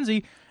into a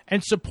frenzy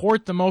and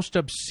support the most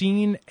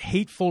obscene,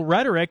 hateful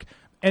rhetoric.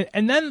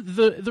 And then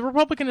the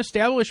Republican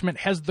establishment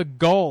has the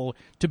gall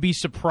to be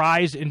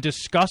surprised and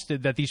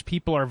disgusted that these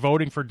people are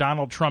voting for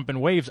Donald Trump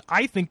in waves.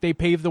 I think they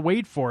paved the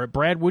way for it.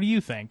 Brad, what do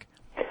you think?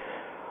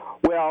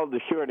 Well, the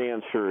short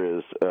answer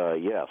is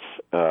yes,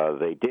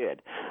 they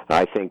did.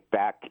 I think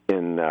back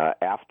in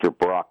after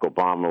Barack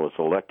Obama was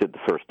elected the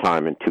first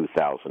time in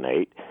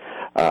 2008,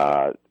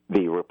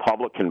 the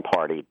Republican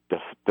Party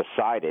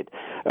decided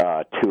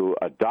to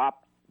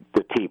adopt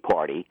the Tea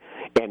Party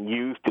and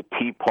used the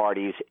Tea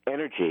Party's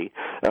energy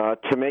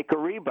to make a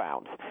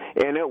rebound.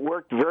 And it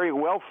worked very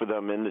well for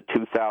them in the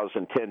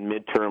 2010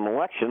 midterm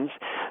elections.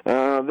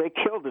 They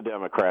killed the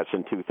Democrats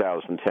in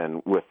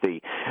 2010 with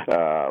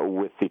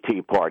the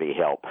Tea Party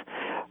help.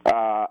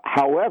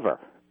 However,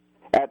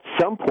 at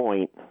some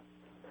point,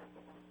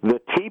 the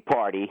Tea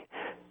Party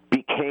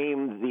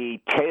became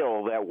the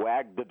tail that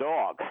wagged the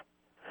dog.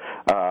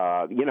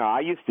 You know,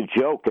 I used to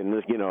joke,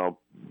 and you know,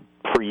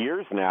 for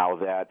years now,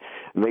 that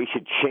they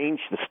should change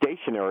the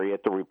stationery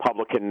at the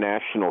Republican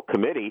National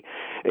Committee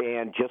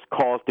and just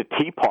call it the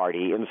Tea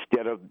Party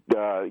instead of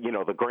you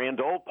know, the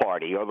Grand Old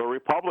Party or the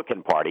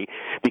Republican Party,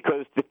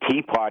 because the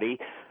Tea Party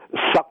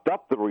sucked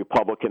up the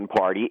Republican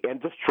Party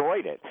and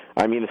destroyed it.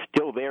 I mean, it's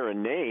still there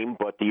in name,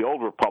 but the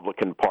old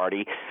Republican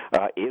Party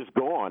is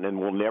gone and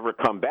will never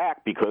come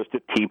back because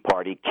the Tea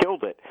Party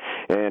killed it.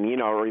 And, you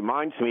know, it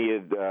reminds me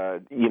of,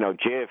 you know,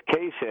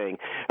 JFK saying,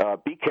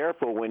 be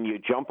careful when you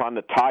jump on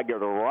the tiger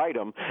to ride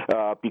him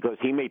because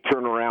he may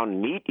turn around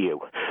and eat you.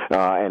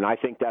 And I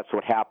think that's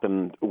what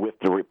happened with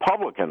the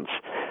Republicans.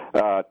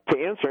 To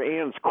answer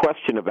Ann's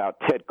question about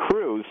Ted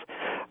Cruz,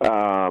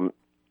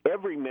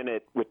 every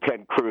minute with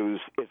Ted Cruz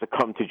is a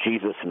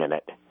come-to-Jesus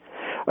minute.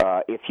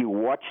 If you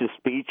watch his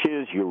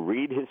speeches, you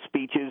read his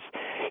speeches,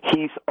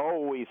 he's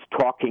always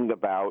talking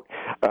about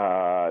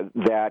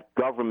that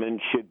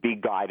government should be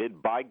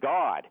guided by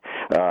God.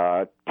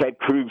 Ted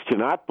Cruz did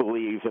not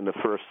believe in the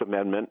First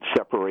Amendment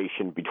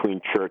separation between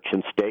church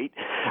and state.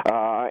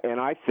 And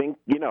I think,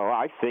 you know,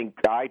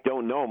 I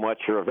don't know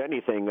much or of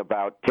anything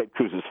about Ted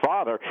Cruz's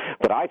father,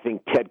 but I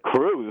think Ted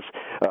Cruz,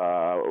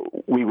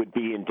 we would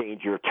be in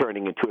danger of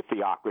turning into a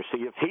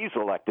theocracy if he's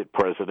elected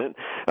president.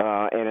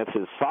 And if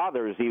his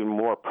father is even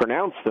more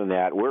pronounced than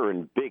that, we're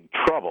in big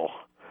trouble.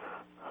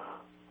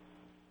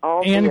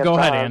 Ann, go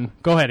ahead, Ann.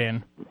 Go ahead,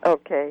 Ann.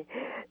 Okay.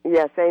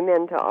 Yes,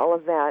 amen to all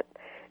of that.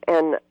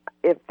 And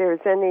if there's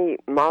any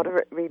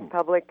moderate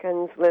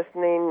Republicans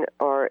listening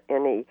or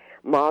any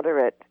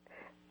moderate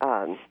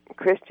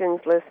Christians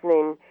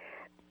listening,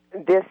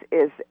 this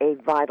is a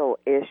vital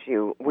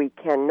issue. We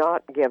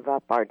cannot give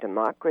up our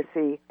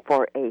democracy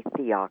for a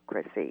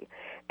theocracy.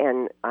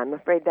 And I'm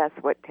afraid that's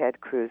what Ted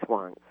Cruz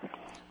wants.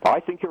 I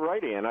think you're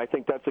right, Ann. I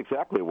think that's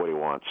exactly what he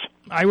wants.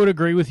 I would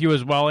agree with you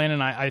as well, Ann,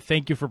 and I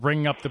thank you for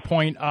bringing up the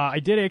point. I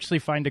did actually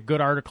find a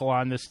good article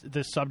on this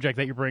subject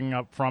that you're bringing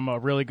up from a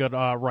really good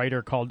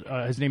writer called,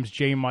 his name's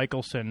Jay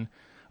Michelson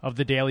of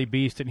the Daily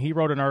Beast, and he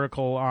wrote an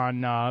article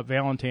on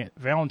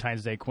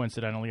Valentine's Day,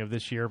 coincidentally, of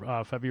this year,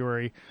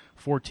 February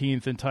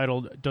 14th,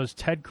 entitled, Does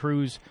Ted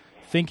Cruz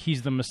think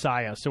he's the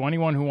Messiah. So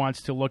anyone who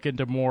wants to look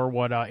into more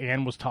what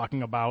Ann was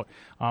talking about,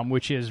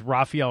 which is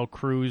Rafael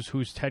Cruz,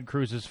 who's Ted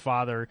Cruz's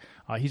father,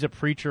 he's a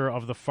preacher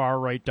of the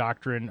far-right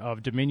doctrine of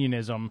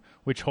dominionism,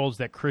 which holds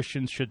that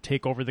Christians should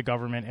take over the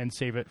government and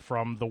save it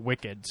from the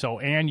wicked. So,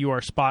 Ann, you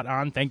are spot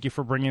on. Thank you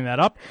for bringing that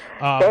up.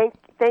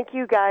 Thank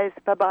you, guys.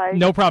 Bye-bye.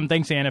 No problem.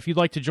 Thanks, Ann. If you'd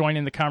like to join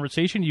in the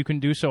conversation, you can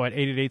do so at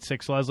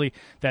 888-6-LESLIE.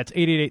 That's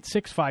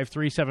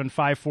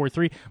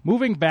 888-653-7543.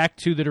 Moving back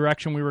to the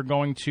direction we were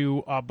going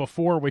to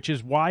before, which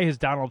is why has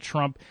Donald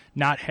Trump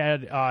not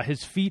had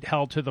his feet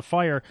held to the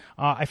fire?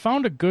 I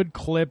found a good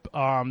clip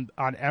on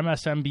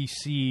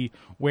MSNBC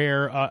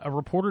where a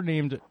reporter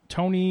named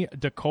Tony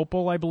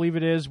DeCopel, I believe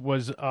it is,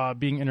 was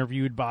being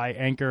interviewed by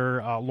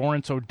anchor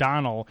Lawrence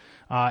O'Donnell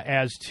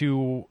as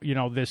to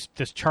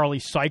this Charlie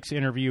Sykes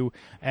interview,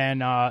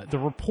 and the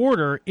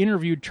reporter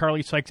interviewed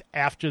Charlie Sykes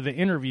after the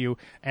interview,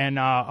 and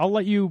I'll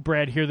let you,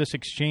 Brad, hear this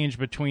exchange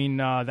between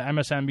the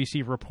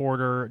MSNBC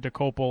reporter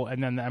DeCopel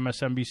and then the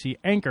MSNBC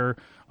anchor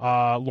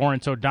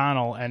Lawrence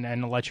O'Donnell, and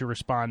I'll let you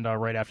respond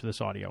right after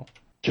this audio.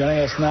 Joining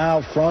us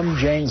now from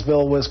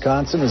Janesville,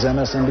 Wisconsin, is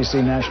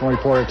MSNBC national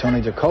reporter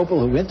Tony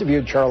DeCopel, who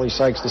interviewed Charlie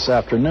Sykes this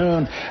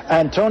afternoon.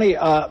 And Tony,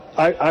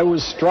 I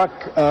was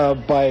struck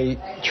by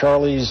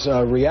Charlie's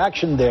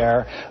reaction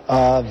there,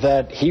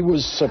 that he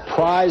was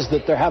surprised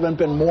that there haven't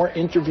been more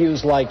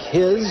interviews like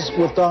his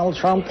with Donald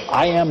Trump.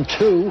 I am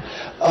too.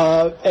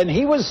 And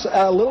he was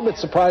a little bit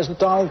surprised that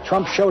Donald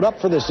Trump showed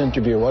up for this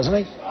interview,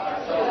 wasn't he?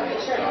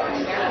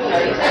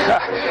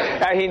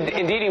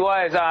 Indeed he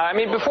was.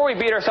 Before we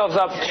beat ourselves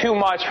up too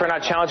much for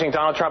not challenging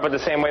Donald Trump in the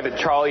same way that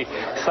Charlie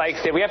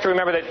Sykes did, we have to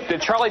remember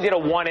that Charlie did a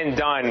one and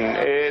done.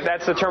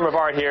 That's the term of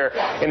art here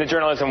in the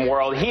journalism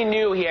world. He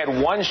knew he had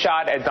one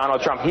shot at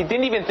Donald Trump. He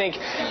didn't even think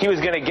he was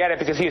going to get it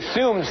because he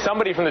assumed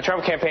somebody from the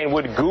Trump campaign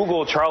would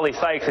Google Charlie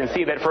Sykes and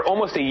see that for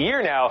almost a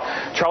year now,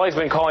 Charlie's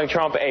been calling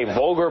Trump a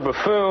vulgar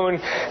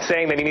buffoon,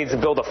 saying that he needs to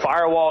build a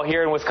firewall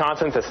here in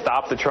Wisconsin to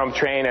stop the Trump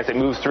train as it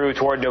moves through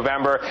toward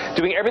November,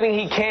 doing everything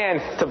he can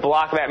to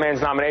block that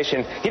man's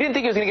nomination. He didn't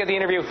think he was going to get the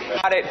interview.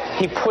 Got it.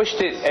 He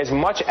pushed it as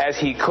much as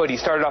he could. He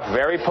started off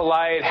very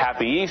polite.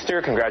 Happy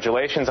Easter.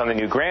 Congratulations on the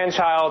new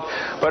grandchild.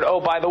 But, oh,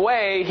 by the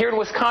way, here in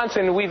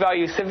Wisconsin, we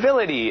value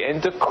civility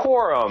and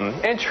decorum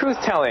and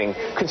truth-telling,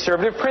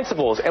 conservative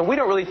principles, and we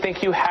don't really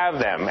think you have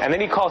them. And then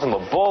he calls him a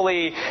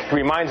bully. He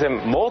reminds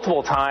him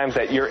multiple times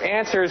that your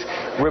answers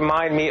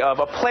remind me of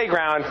a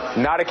playground,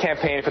 not a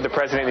campaign for the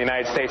President of the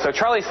United States. So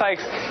Charlie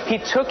Sykes, he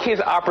took his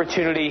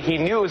opportunity. He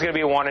knew it was going to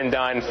be a one and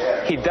done.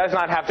 He does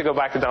not have to go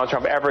back to Donald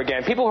Trump ever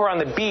again. People who are on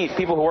the beat,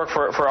 people who work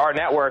for our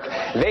network,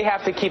 they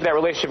have to keep that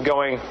relationship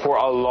going for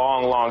a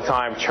long, long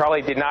time.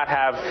 Charlie did not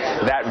have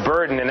that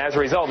burden, and as a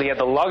result, he had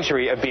the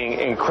luxury of being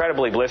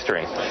incredibly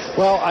blistering.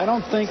 Well, I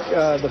don't think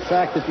the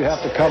fact that you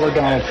have to cover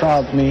Donald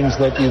Trump means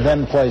that you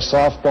then play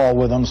softball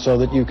with him so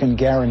that you can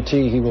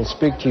guarantee he will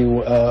speak to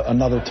you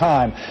another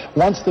time.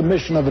 Once the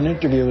mission of an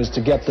interview is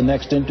to get the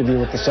next interview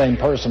with the same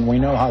person, we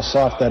know how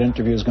soft that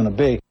interview is going to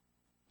be.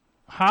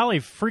 Holly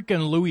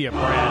freaking Louie,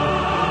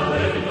 Brad.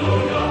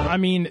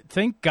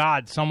 Thank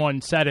God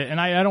someone said it. And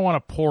I don't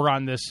want to pour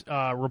on this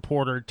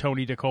reporter,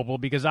 Tony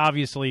DeCopel, because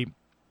obviously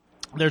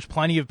there's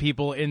plenty of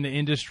people in the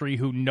industry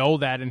who know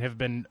that and have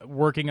been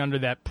working under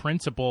that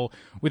principle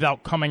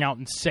without coming out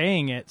and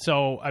saying it.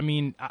 So,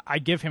 I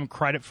give him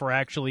credit for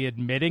actually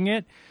admitting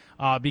it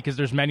because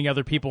there's many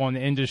other people in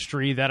the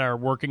industry that are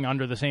working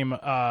under the same,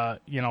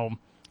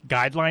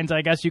 guidelines,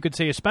 I guess you could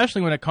say,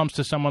 especially when it comes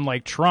to someone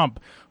like Trump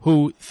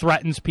who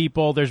threatens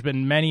people. There's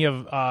been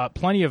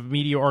plenty of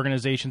media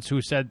organizations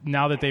who said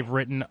now that they've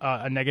written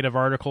a negative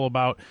article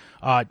about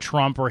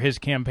Trump or his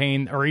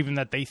campaign, or even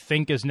that they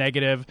think is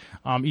negative,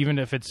 even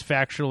if it's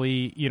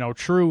factually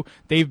true,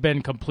 they've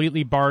been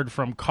completely barred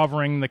from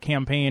covering the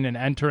campaign and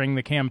entering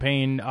the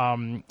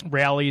campaign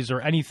rallies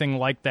or anything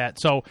like that.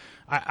 So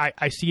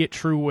I see it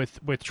true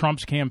with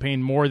Trump's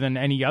campaign more than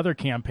any other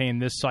campaign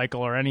this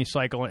cycle or any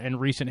cycle in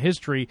recent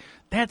history.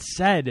 That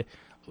said,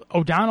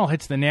 O'Donnell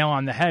hits the nail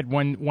on the head.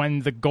 When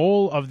the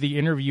goal of the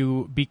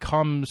interview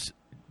becomes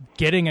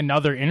getting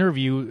another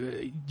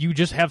interview, you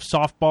just have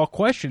softball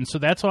questions. So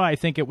that's why I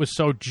think it was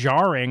so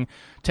jarring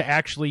to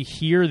actually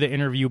hear the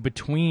interview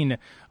between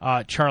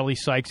Charlie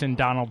Sykes and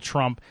Donald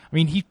Trump.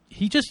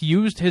 He just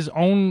used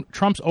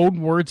Trump's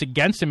own words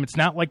against him. It's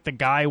not like the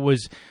guy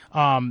was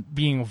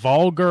being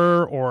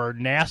vulgar or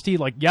nasty.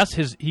 Like, yes,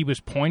 he was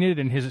pointed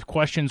and his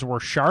questions were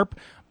sharp,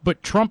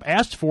 but Trump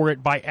asked for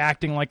it by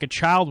acting like a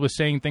child, was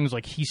saying things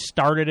like he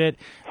started it.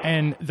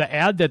 And the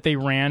ad that they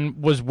ran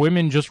was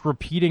women just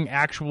repeating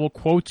actual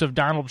quotes of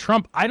Donald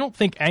Trump. I don't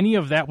think any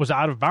of that was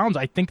out of bounds.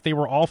 I think they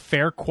were all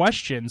fair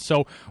questions.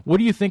 So what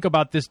do you think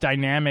about this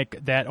dynamic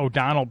that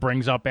O'Donnell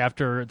brings up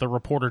after the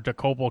reporter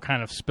DeCopel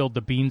kind of spilled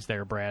the beans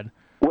there, Brad?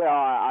 Well,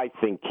 I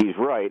think he's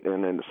right,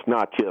 and it's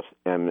not just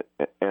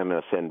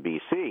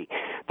MSNBC.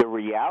 The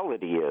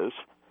reality is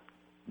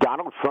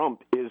Donald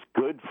Trump is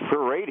good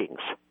for ratings.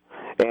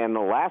 And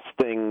the last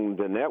thing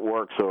the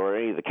networks or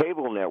any of the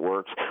cable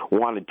networks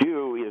want to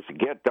do is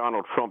get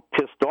Donald Trump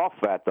pissed off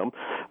at them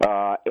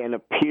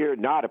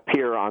and not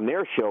appear on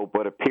their show,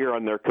 but appear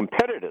on their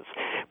competitors.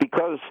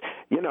 Because,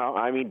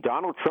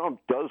 Donald Trump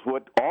does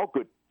what all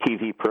good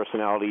TV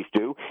personalities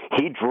do.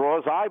 He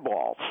draws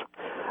eyeballs.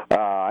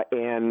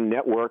 And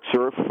networks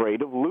are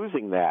afraid of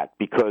losing that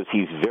because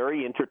he's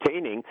very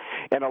entertaining.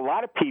 And a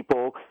lot of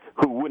people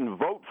who wouldn't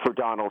vote for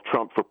Donald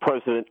Trump for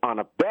president on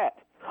a bet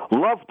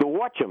love to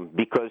watch him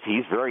because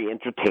he's very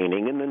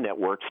entertaining, and the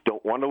networks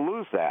don't want to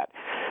lose that.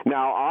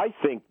 Now, I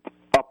think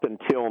up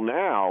until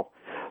now,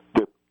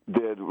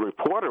 the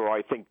reporter,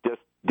 I think, just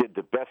did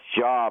the best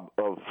job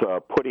of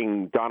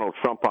putting Donald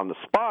Trump on the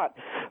spot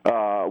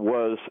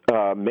was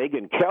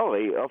Megyn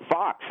Kelly of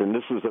Fox, and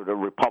this was at a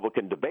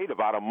Republican debate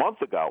about a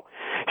month ago.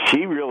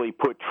 She really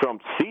put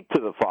Trump's feet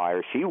to the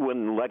fire. She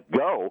wouldn't let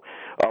go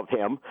of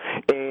him,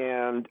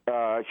 and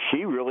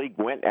she really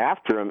went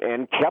after him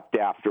and kept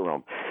after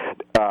him.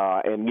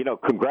 And,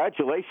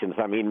 congratulations.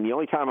 I mean, the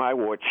only time I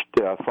watched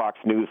Fox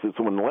News is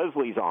when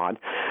Leslie's on,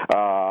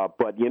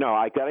 but,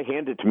 I got to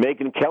hand it to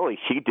Megyn Kelly.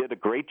 She did a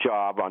great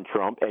job on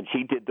Trump, and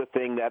she did the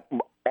thing that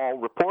all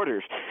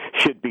reporters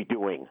should be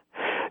doing.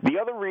 The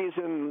other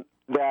reason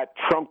that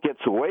Trump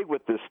gets away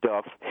with this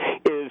stuff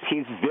is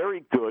he's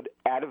very good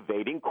at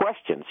evading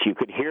questions. You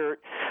could hear it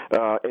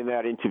in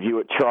that interview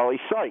with Charlie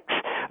Sykes.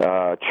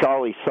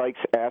 Charlie Sykes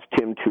asked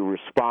him to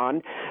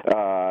respond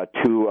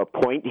to a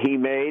point he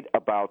made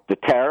about the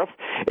tariff,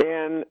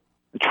 and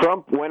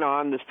Trump went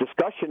on this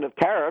discussion of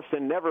tariffs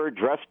and never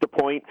addressed the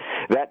point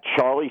that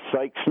Charlie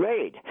Sykes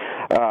made.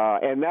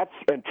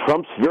 And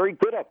Trump's very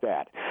good at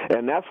that.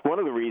 And that's one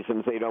of the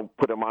reasons they don't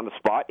put him on the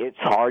spot. It's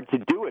hard to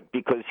do it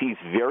because he's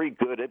very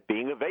good at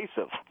being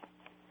evasive.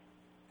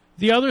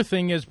 The other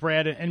thing is,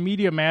 Brad, and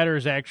Media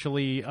Matters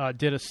actually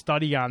did a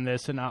study on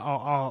this, and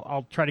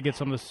I'll try to get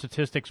some of the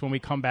statistics when we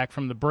come back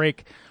from the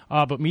break.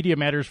 But Media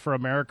Matters for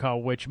America,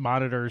 which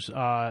monitors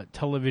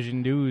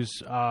television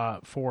news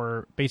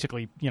for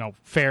basically,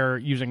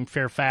 using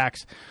fair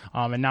facts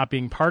and not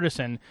being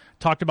partisan,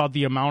 talked about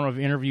the amount of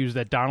interviews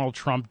that Donald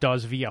Trump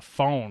does via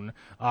phone,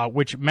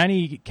 which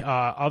many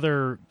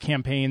other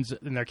campaigns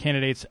and their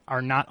candidates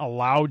are not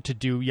allowed to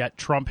do, yet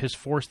Trump has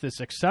forced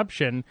this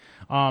exception.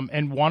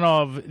 And one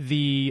of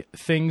the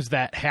things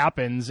that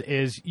happens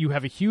is you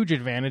have a huge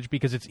advantage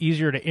because it's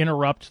easier to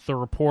interrupt the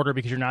reporter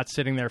because you're not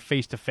sitting there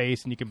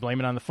face-to-face and you can blame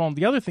it on the phone.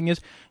 The other thing is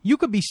you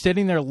could be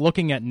sitting there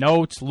looking at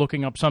notes,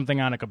 looking up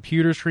something on a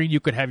computer screen. You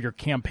could have your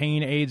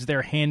campaign aides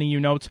there handing you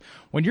notes.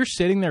 When you're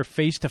sitting there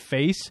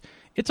face-to-face,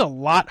 it's a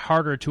lot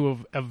harder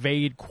to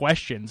evade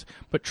questions.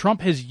 But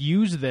Trump has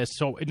used this.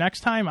 So next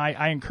time,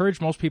 I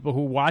encourage most people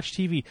who watch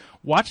TV,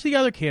 watch the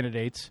other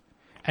candidates,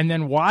 and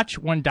then watch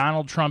when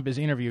Donald Trump is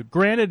interviewed.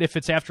 Granted, if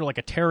it's after like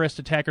a terrorist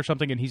attack or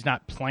something and he's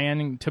not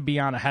planning to be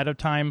on ahead of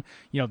time,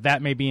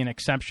 that may be an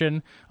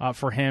exception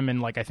for him.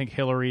 And like I think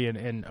Hillary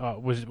and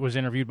was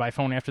interviewed by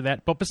phone after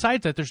that. But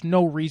besides that, there's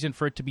no reason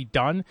for it to be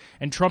done.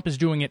 And Trump is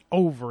doing it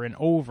over and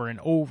over and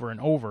over and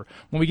over.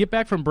 When we get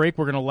back from break,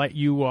 we're going to let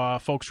you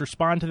folks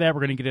respond to that.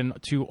 We're going to get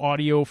into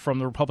audio from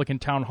the Republican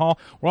town hall.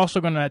 We're also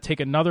going to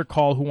take another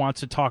call who wants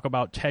to talk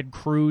about Ted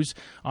Cruz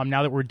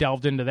now that we're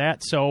delved into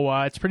that.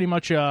 So it's pretty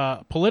much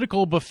a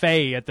political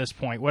buffet at this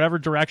point, whatever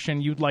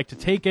direction you'd like to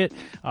take it.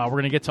 We're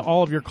going to get to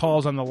all of your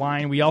calls on the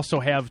line. We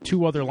also have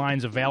 2 other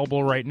lines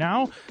available right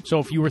now. So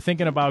if you were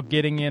thinking about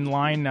getting in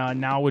line,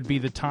 now would be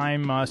the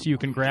time so you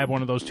can grab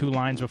one of those 2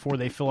 lines before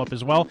they fill up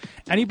as well.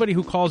 Anybody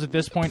who calls at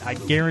this point, I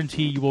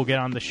guarantee you will get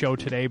on the show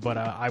today, but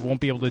I won't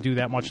be able to do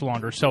that much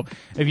longer. So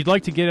if you'd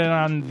like to get in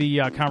on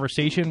the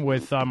conversation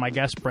with my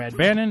guest, Brad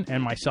Bannon,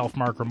 and myself,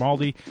 Mark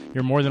Grimaldi,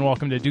 you're more than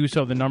welcome to do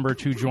so. The number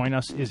to join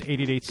us is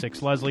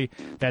 888-6-LESLIE.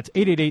 That's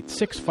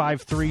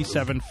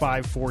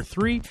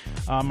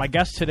 888-653-7543. My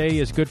guest today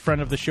is good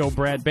friend of the show,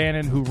 Brad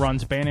Bannon, who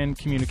runs Bannon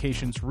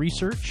Communications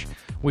Research,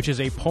 which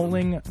is a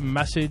polling,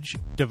 message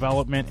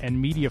development,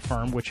 and media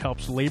firm which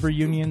helps labor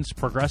unions,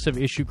 progressive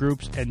issue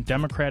groups, and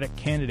Democratic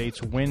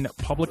candidates win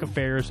public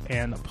affairs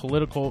and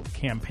political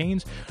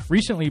campaigns.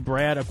 Recently,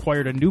 Brad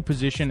acquired a new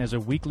position as a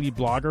weekly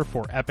blogger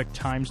for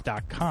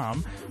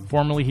EpicTimes.com.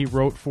 Formerly, he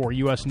wrote for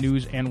U.S.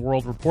 News and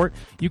World Report.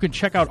 You can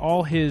check out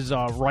all his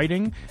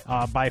writing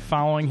by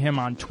following him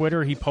on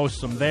Twitter. He posts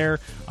them there.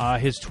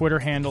 His Twitter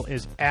handle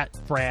is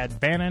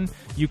 @BradBannon.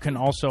 You can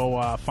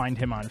also find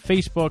him on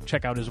Facebook.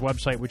 Check out his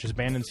website, which is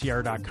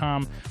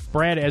BannonCR.com.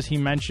 Brad, as he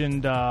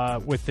mentioned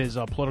with his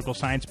political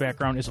science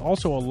background, is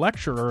also a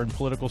lecturer in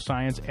political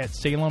science at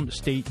Salem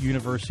State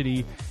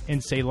University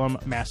in Salem,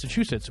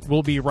 Massachusetts.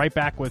 We'll be right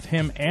back with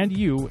him and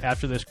you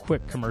after this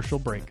quick commercial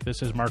break.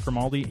 This is Mark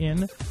Grimaldi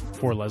in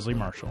for Leslie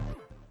Marshall.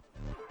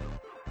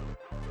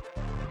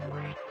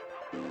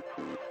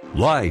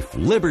 Life,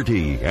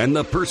 liberty, and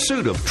the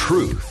pursuit of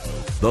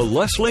truth. The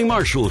Leslie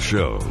Marshall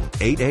Show.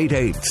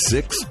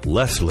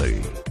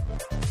 888-6-LESLIE.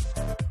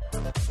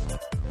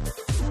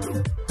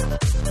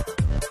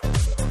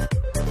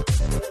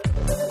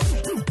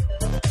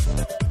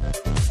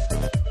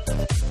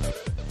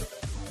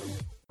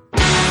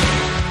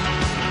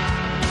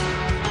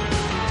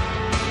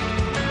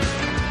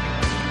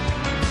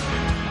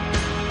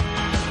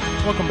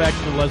 Welcome back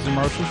to the Leslie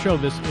Marshall Show.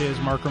 This is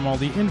Mark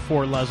Grimaldi in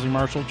for Leslie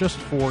Marshall just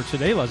for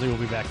today. Leslie will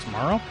be back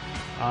tomorrow.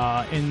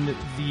 In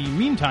the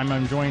meantime,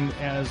 I'm joined,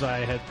 as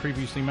I had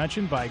previously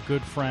mentioned, by a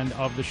good friend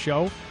of the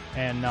show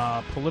and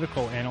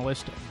political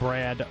analyst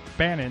Brad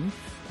Bannon.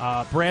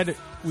 Brad,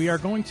 we are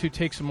going to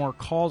take some more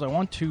calls. I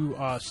want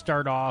to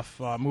start off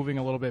moving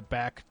a little bit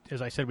back.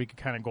 As I said, we could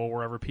kind of go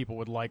wherever people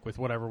would like with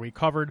whatever we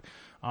covered.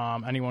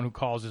 Anyone who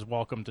calls is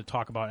welcome to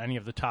talk about any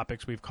of the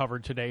topics we've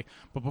covered today.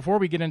 But before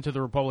we get into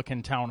the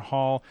Republican Town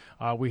Hall,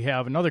 we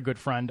have another good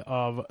friend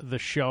of the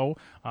show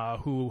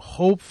who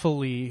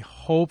hopefully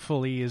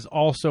is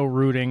also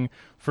rooting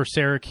for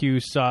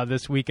Syracuse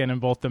this weekend in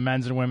both the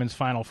men's and women's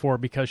Final Four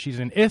because she's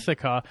in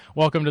Ithaca.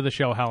 Welcome to the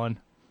show, Helen.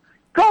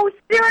 Go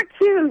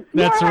Syracuse!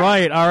 That's yeah.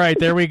 right. All right,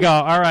 there we go.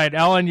 All right,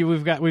 Ellen,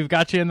 we've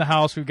got you in the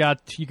house. You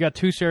got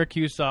two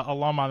Syracuse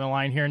alum on the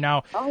line here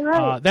now. All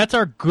right. That's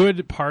our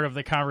good part of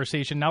the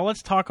conversation. Now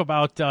let's talk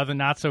about the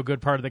not so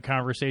good part of the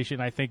conversation.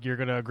 I think you're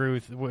going to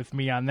agree with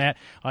me on that.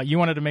 You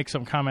wanted to make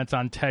some comments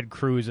on Ted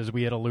Cruz, as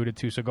we had alluded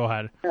to. So go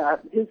ahead.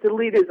 His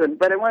elitism,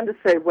 but I wanted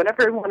to say,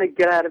 whenever I want to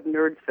get out of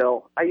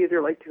Nerdsville, I either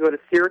like to go to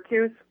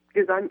Syracuse.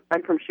 Because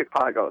I'm from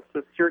Chicago,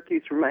 so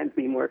Syracuse reminds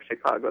me more of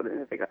Chicago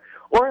than Ithaca.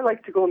 Or I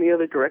like to go in the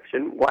other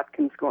direction,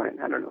 Watkins Glen.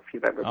 I don't know if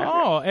you've ever been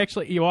there.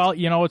 Actually, well,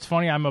 it's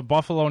funny. I'm a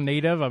Buffalo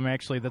native.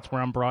 That's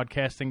where I'm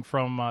broadcasting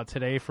from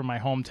today, from my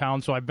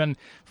hometown. So I've been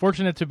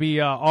fortunate to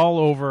be all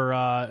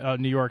over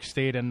New York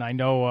State, and I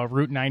know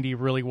Route 90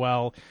 really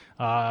well.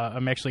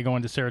 I'm actually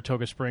going to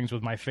Saratoga Springs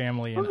with my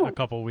family in a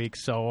couple of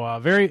weeks. So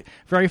very,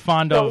 very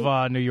fond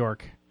of New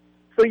York.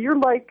 So you're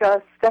like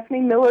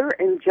Stephanie Miller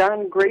and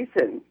John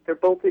Grayson. They're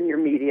both in your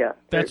media.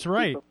 That's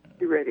right.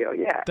 Radio,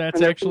 yeah.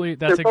 That's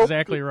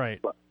exactly right.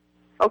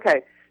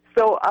 Okay.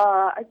 So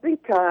I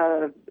think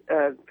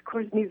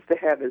Cruz needs to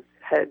have his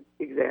head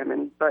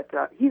examined, but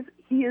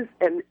he is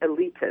an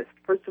elitist.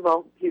 First of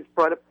all, he's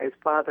brought up by his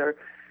father,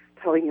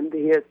 telling him that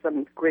he has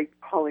some great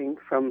calling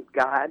from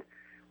God,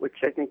 which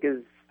I think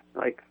is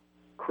like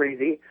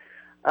crazy.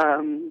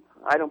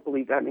 I don't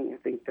believe that. I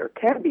think there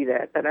can be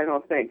that, but I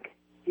don't think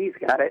he's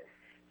got it.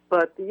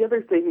 But the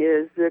other thing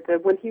is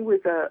that when he was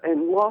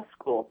in law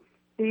school,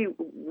 he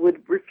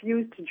would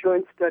refuse to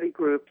join study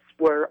groups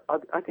where,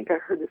 I think I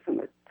heard this on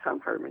the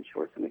Tom Hartman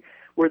show or something,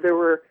 where there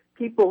were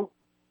people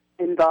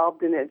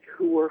involved in it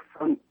who were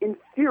from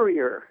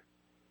inferior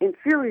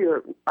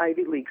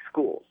Ivy League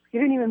schools. He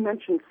didn't even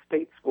mention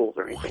state schools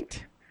or anything.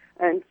 What?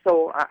 And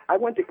so I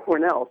went to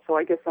Cornell, so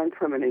I guess I'm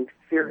from an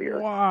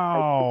inferior.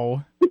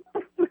 Wow.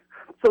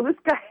 So this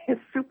guy is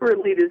super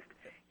elitist.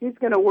 He's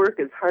going to work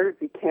as hard as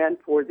he can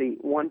for the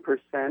 1%,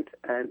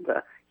 and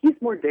he's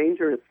more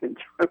dangerous than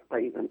Trump, I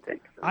even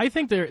think. I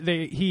think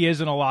he is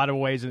in a lot of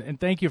ways, and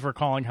thank you for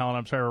calling, Helen.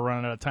 I'm sorry we're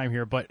running out of time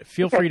here, but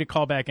feel free to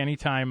call back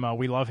anytime.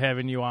 We love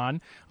having you on.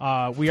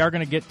 We are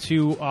going to get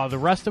to the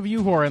rest of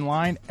you who are in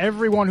line.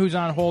 Everyone who's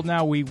on hold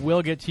now, we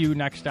will get to you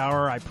next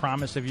hour. I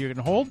promise if you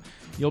can hold.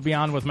 You'll be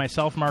on with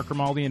myself, Mark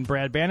Grimaldi, and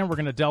Brad Bannon. We're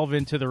going to delve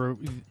into the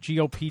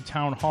GOP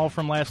town hall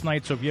from last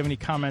night, so if you have any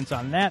comments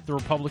on that, the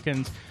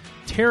Republicans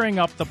tearing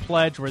up the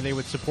pledge where they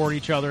would support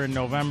each other in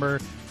November,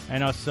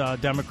 and us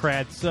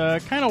Democrats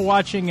kind of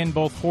watching in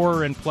both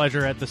horror and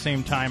pleasure at the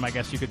same time, I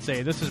guess you could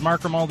say. This is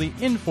Mark Grimaldi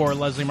in for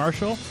Leslie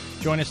Marshall.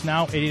 Join us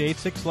now,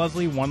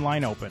 888-6-LESLIE, one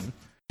line open.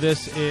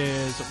 This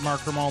is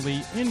Mark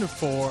Grimaldi in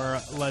for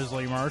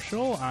Leslie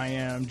Marshall. I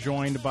am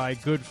joined by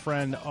good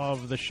friend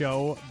of the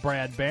show,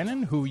 Brad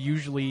Bannon, who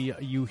usually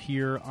you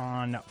hear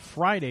on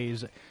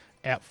Fridays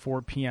at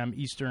 4 p.m.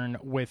 Eastern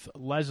with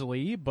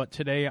Leslie, but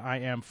today I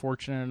am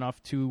fortunate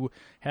enough to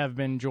have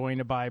been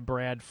joined by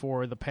Brad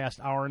for the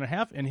past hour and a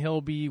half, and he'll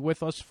be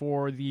with us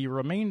for the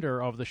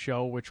remainder of the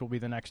show, which will be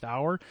the next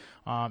hour.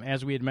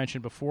 As we had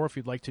mentioned before, if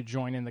you'd like to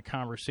join in the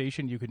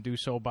conversation, you can do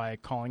so by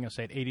calling us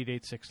at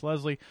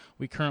 888-6-LESLIE.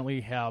 We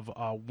currently have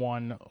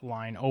one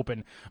line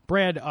open.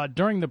 Brad,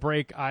 during the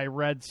break, I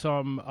read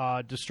some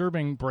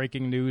disturbing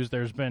breaking news.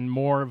 There's been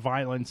more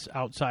violence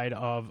outside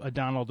of a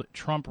Donald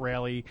Trump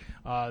rally.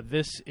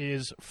 This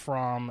is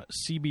from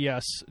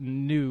CBS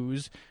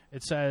News.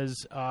 It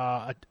says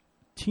a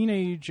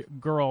teenage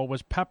girl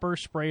was pepper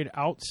sprayed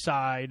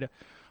outside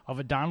of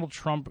a Donald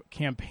Trump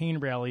campaign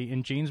rally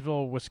in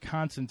Janesville,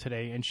 Wisconsin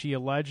today, and she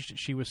alleged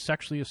she was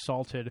sexually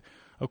assaulted,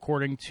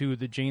 according to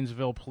the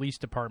Janesville Police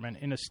Department.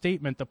 In a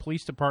statement, the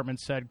police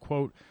department said,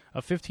 quote,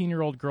 a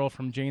 15-year-old girl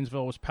from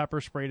Janesville was pepper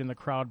sprayed in the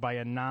crowd by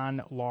a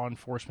non-law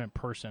enforcement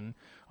person.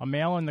 A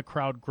male in the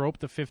crowd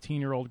groped the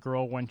 15-year-old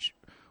girl when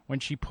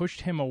she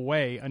pushed him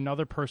away.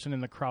 Another person in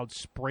the crowd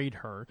sprayed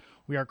her.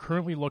 We are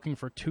currently looking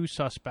for two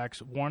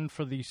suspects, one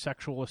for the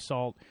sexual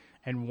assault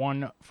and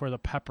one for the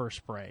pepper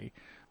spray.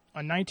 A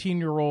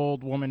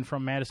 19-year-old woman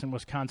from Madison,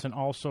 Wisconsin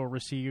also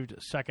received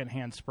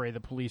secondhand spray, the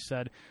police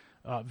said.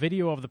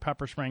 Video of the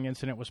pepper spraying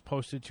incident was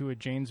posted to a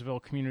Janesville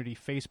community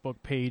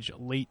Facebook page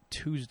late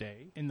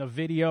Tuesday. In the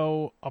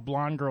video, a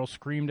blonde girl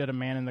screamed at a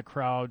man in the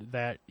crowd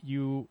that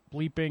 "you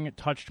bleeping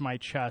touched my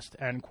chest,"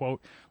 end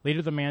quote.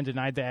 Later, the man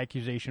denied the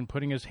accusation,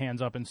 putting his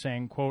hands up and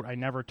saying, quote, "I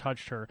never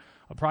touched her."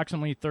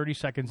 Approximately 30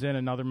 seconds in,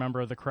 another member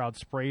of the crowd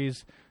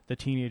sprays the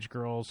teenage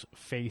girl's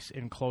face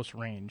in close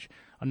range.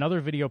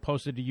 Another video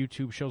posted to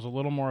YouTube shows a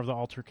little more of the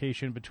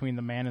altercation between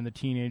the man and the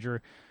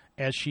teenager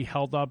as she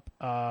held up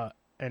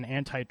an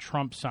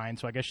anti-Trump sign,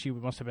 so I guess she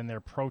must have been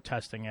there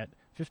protesting it.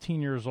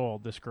 15 years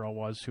old, this girl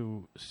was,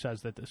 who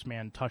says that this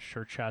man touched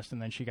her chest,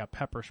 and then she got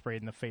pepper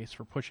sprayed in the face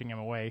for pushing him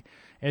away.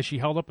 As she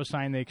held up a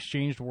sign, they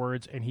exchanged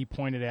words, and he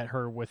pointed at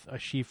her with a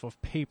sheaf of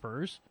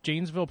papers.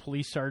 Janesville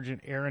Police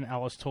Sergeant Aaron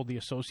Ellis told the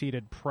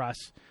Associated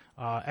Press,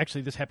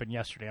 actually this happened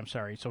yesterday, I'm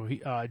sorry. So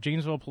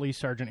Janesville Police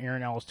Sergeant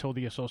Aaron Ellis told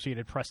the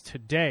Associated Press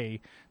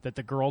today that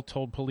the girl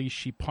told police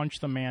she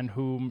punched the man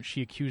whom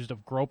she accused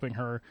of groping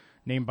her,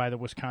 named by the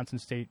Wisconsin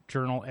State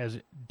Journal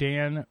as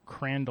Dan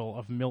Crandall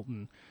of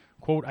Milton.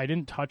 Quote, "I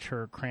didn't touch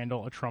her,"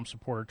 Crandall, a Trump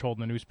supporter, told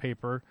the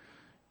newspaper.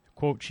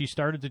 Quote, "She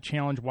started to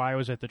challenge why I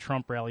was at the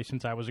Trump rally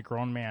since I was a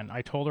grown man.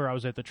 I told her I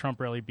was at the Trump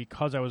rally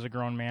because I was a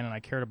grown man and I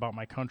cared about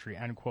my country,"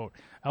 end quote.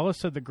 Ellis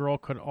said the girl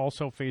could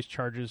also face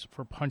charges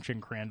for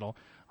punching Crandall.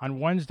 On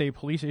Wednesday,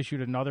 police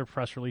issued another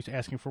press release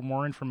asking for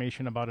more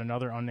information about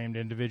another unnamed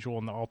individual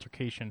in the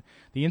altercation.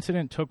 The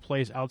incident took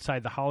place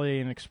outside the Holiday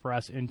Inn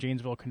Express in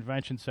Janesville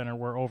Convention Center,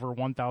 where over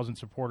 1,000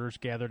 supporters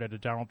gathered at a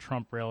Donald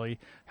Trump rally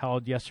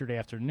held yesterday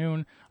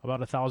afternoon.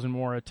 About 1,000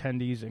 more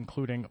attendees,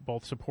 including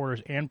both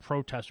supporters and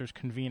protesters,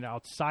 convened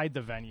outside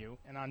the venue.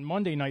 And on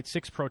Monday night,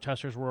 6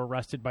 protesters were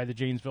arrested by the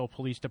Janesville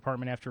Police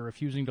Department after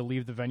refusing to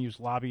leave the venue's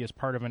lobby as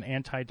part of an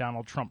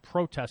anti-Donald Trump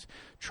protest.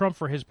 Trump,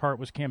 for his part,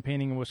 was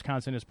campaigning in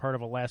Wisconsin as part of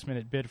a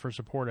last-minute bid for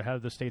support ahead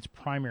of the state's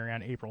primary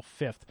on April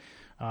 5th.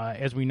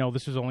 As we know,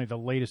 this is only the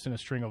latest in a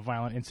string of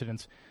violent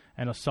incidents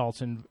and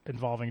assaults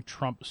involving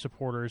Trump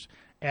supporters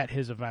at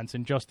his events.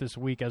 And just this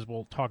week, as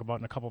we'll talk about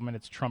in a couple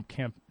minutes,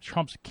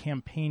 Trump's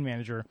campaign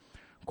manager,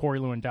 Corey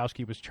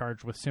Lewandowski, was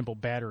charged with simple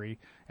battery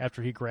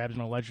after he grabbed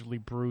and allegedly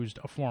bruised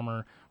a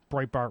former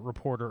Breitbart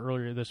reporter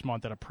earlier this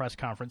month at a press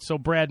conference. So,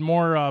 Brad,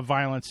 more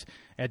violence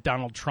at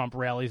Donald Trump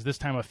rallies. This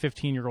time a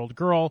 15-year-old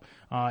girl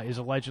is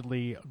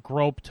allegedly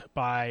groped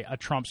by a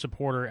Trump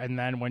supporter, and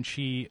then when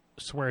she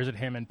swears at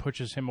him and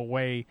pushes him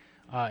away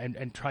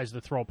and tries to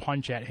throw a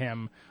punch at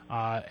him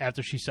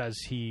after she says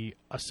he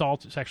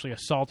sexually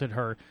assaulted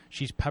her,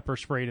 she's pepper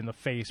sprayed in the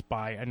face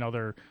by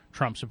another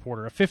Trump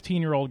supporter, a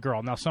 15-year-old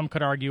girl. Now, some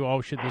could argue,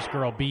 oh, should this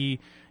girl be,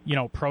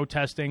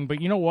 protesting?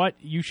 But you know what?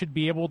 You should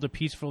be able to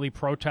peacefully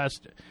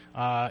protest,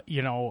 at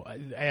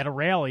a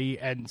rally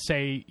and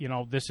say,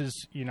 this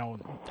is,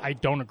 I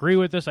don't agree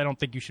with this. I don't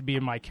think you should be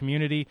in my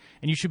community.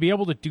 And you should be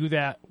able to do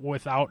that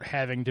without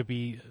having to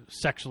be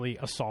sexually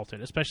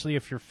assaulted, especially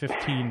if you're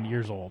 15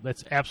 years old.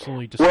 That's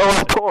absolutely disgusting.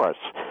 Well, of course.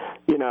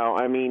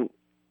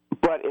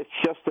 But it's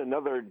just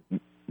another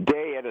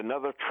day at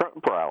another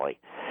Trump rally.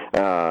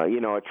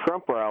 A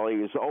Trump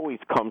rally always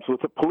comes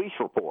with a police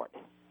report.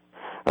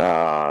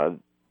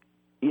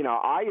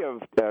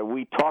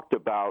 We talked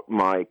about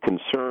my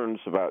concerns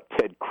about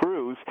Ted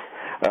Cruz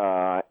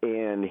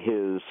and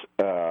his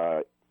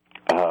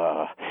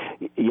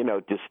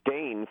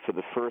disdain for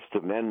the First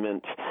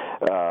Amendment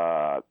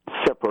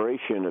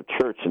separation of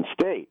church and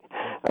state.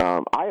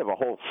 I have a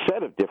whole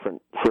set of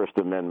different First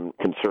Amendment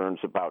concerns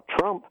about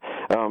Trump.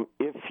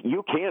 If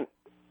you can't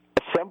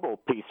assemble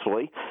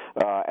peacefully,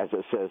 as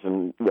it says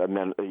in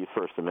the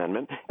First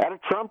Amendment, at a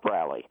Trump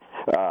rally,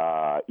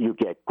 you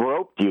get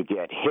groped, you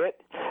get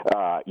hit,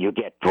 you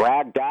get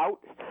dragged out.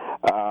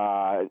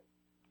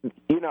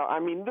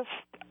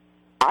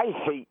 I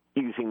hate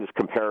using this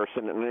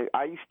comparison, and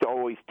I used to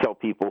always tell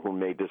people who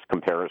made this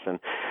comparison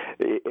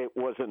it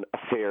wasn't a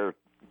fair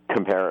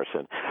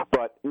comparison.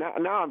 But now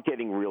I'm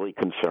getting really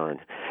concerned.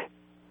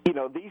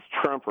 These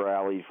Trump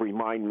rallies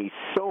remind me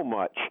so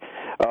much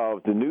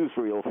of the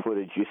newsreel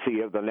footage you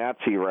see of the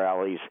Nazi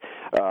rallies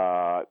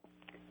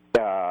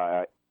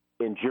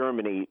in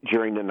Germany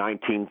during the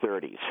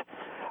 1930s.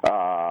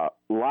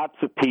 Lots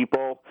of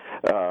people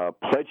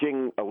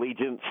pledging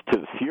allegiance to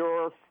the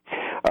Fuhrer.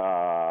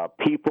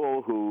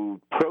 People who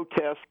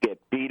protest get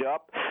beat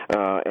up,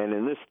 and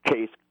in this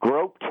case,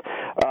 groped.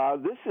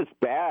 This is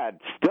bad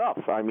stuff.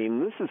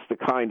 This is the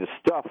kind of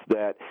stuff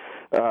that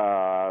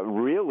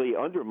really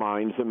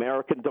undermines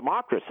American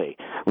democracy,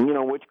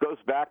 which goes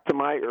back to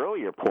my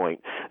earlier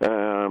point.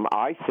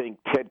 I think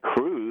Ted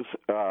Cruz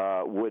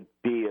would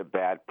be a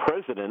bad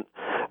president,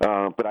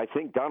 but I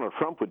think Donald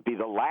Trump would be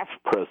the last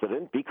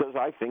president because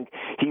I think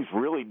he's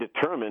really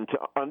determined to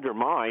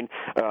undermine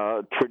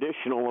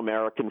traditional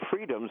American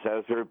freedoms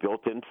as they're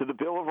built into the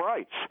Bill of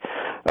Rights.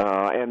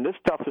 And this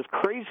stuff is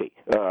crazy.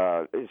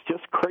 It's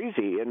just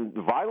crazy. And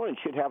violence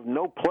should have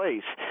no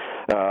place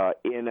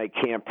in a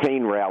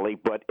campaign rally,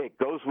 but it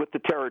goes with the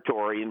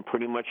territory in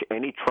pretty much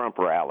any Trump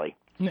rally.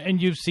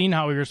 And you've seen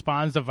how he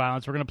responds to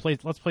violence.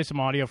 Let's play some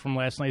audio from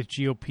last night's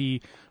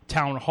GOP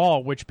town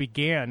hall, which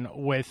began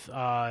with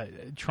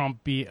Trump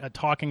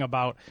talking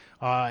about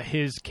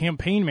his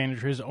campaign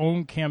manager, his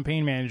own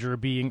campaign manager,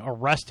 being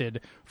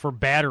arrested for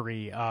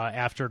battery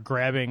after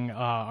grabbing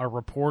a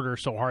reporter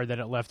so hard that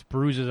it left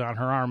bruises on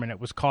her arm, and it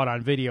was caught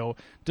on video,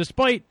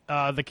 despite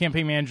the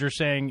campaign manager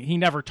saying he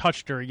never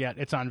touched her, yet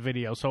it's on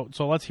video. So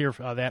let's hear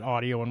that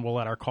audio, and we'll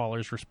let our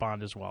callers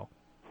respond as well.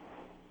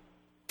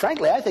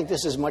 Frankly, I think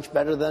this is much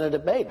better than a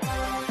debate.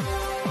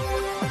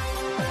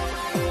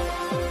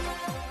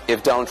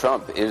 If Donald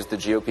Trump is the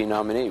GOP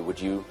nominee, would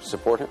you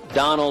support him?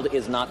 Donald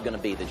is not going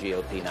to be the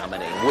GOP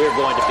nominee. We're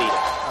going to beat him.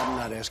 I'm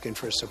not asking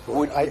for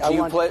support. I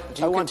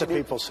want the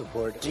people's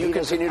support. Do you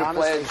continue to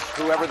pledge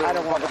whoever the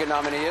Republican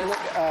nominee is?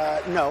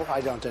 No,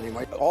 I don't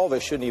anymore. All of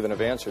us shouldn't even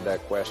have answered that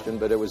question,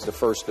 but it was the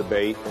first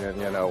debate,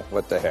 and,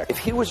 what the heck. If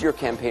he was your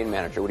campaign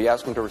manager, would you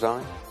ask him to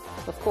resign?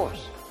 Of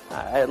course.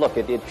 Look,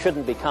 it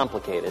shouldn't be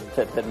complicated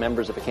that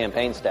members of a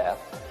campaign staff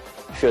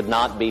should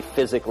not be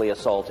physically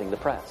assaulting the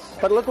press.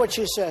 But look what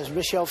she says,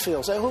 Michelle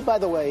Fields, who, by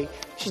the way,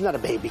 she's not a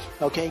baby,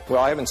 okay? Well,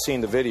 I haven't seen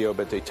the video,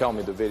 but they tell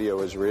me the video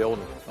is real,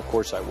 and of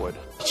course I would.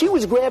 She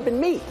was grabbing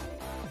me.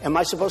 Am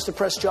I supposed to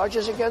press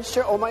charges against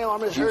her? Oh, my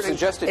arm is hurting.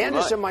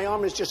 Anderson, my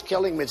arm is just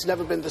killing me. It's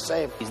never been the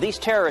same. These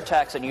terror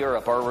attacks in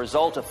Europe are a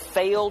result of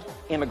failed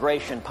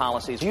immigration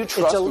policies. Do you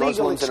trust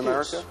Muslims in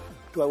America?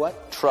 Do I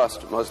what?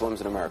 Trust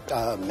Muslims in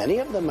America? Many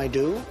of them I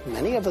do.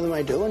 Many of them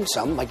I do, and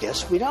some, I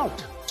guess, we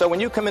don't. So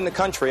when you come in the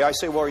country, I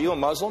say, well, are you a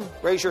Muslim?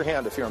 Raise your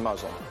hand if you're a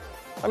Muslim.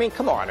 I mean,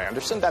 come on,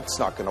 Anderson, that's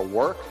not going to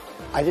work.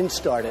 I didn't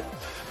start it.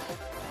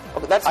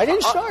 I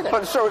didn't start it.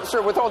 But,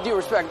 sir, with all due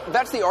respect,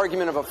 that's the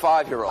argument of a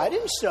 5-year-old. I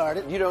didn't start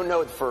it. You don't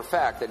know for a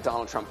fact that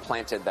Donald Trump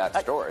planted that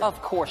story.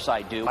 Of course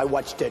I do. I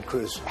watched Ted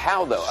Cruz.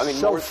 How, though? I mean,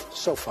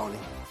 so phony.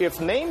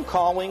 If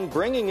name-calling,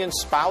 bringing in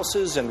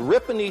spouses, and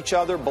ripping each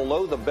other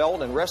below the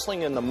belt and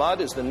wrestling in the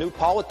mud is the new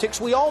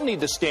politics, we all need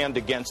to stand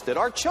against it.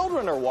 Our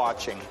children are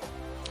watching.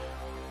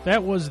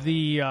 That was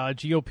the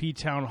GOP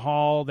town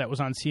hall that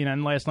was on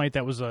CNN last night.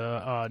 That was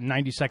a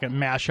 90-second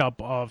mashup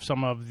of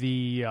some of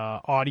the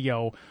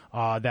audio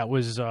that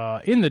was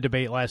in the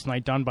debate last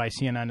night, done by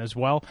CNN as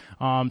well.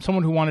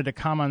 Someone who wanted to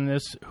comment on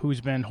this, who's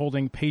been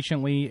holding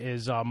patiently,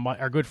 is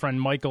our good friend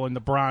Michael in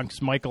the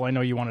Bronx. Michael, I know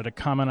you wanted to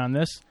comment on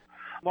this.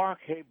 Mark,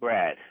 hey,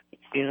 Brad.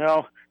 There's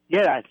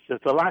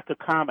a lot to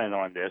comment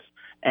on this.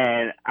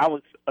 And I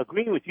was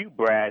agreeing with you,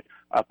 Brad,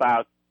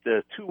 about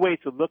the two ways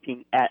of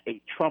looking at a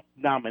Trump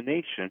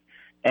nomination.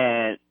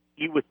 And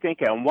you would think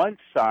on one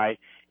side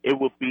it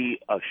would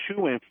be a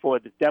shoo-in for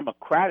the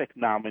Democratic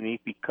nominee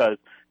because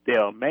there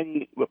are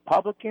many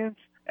Republicans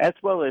as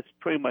well as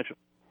pretty much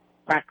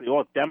practically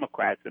all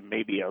Democrats and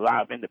maybe a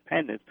lot of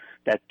independents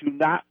that do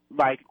not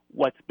like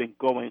what's been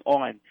going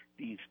on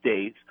these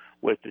days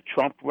with the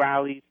Trump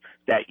rallies,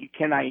 that you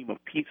cannot even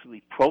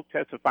peacefully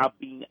protest without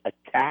being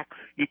attacked.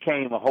 You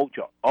can't even hold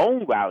your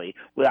own rally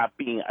without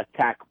being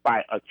attacked by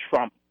a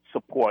Trump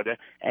supporter,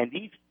 and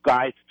these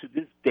guys to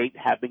this date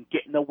have been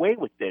getting away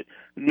with it.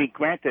 I mean,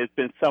 granted, there's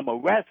been some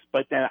arrests,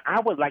 but then I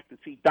would like to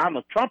see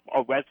Donald Trump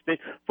arrested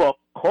for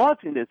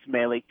causing this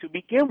melee to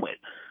begin with.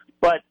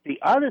 But the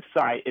other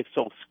side is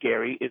so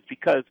scary is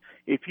because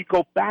if you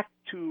go back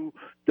to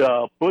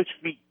the Bush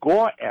v.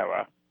 Gore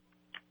era,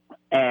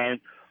 and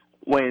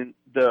when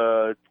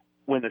the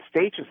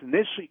states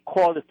initially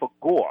called it for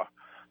Gore,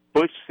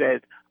 Bush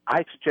said,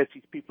 I suggest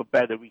these people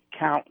better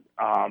recount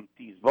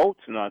these votes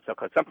and all that stuff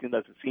because something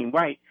doesn't seem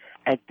right.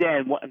 And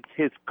then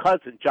his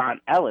cousin,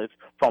 John Ellis,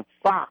 from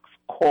Fox,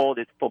 called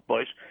it for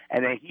Bush.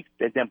 And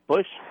then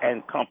Bush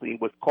and company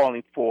was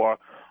calling for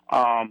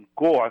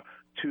Gore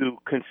to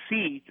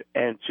concede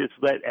and just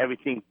let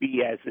everything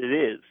be as it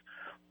is.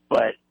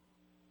 But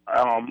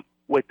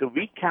with the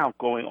recount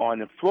going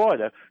on in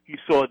Florida, you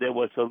saw there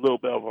was a little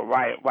bit of a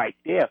riot right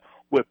there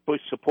with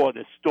Bush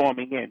supporters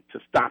storming in to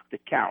stop the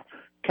count.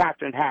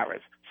 Catherine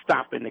Harris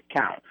stopping the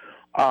count.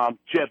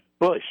 Jeb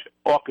Bush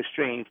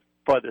orchestrating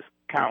for this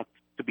count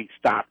to be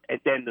stopped. And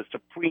then the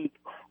Supreme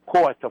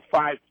Court, the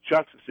 5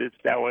 justices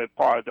that were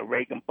part of the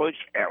Reagan-Bush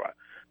era.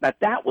 Now,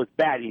 that was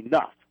bad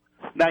enough.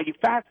 Now, you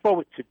fast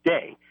forward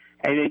today,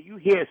 and then you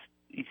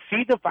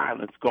see the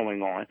violence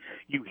going on.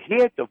 You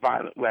hear the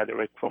violent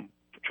rhetoric from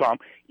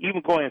Trump,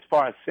 even going as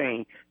far as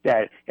saying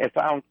that if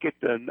I don't get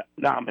the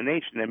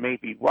nomination, there may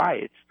be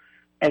riots.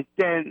 And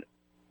then,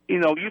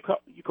 you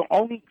can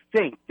only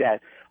think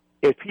that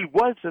if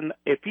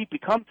he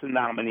becomes a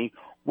nominee,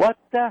 what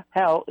the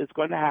hell is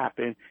going to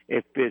happen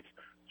if it's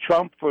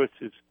Trump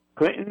versus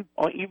Clinton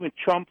or even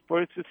Trump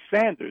versus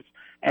Sanders?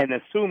 And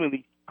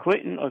assumingly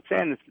Clinton or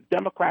Sanders, the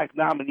Democratic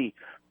nominee,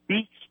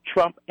 beats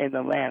Trump in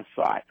the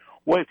landslide.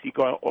 What is he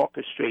going to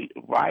orchestrate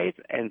riots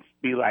and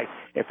be like,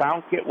 if I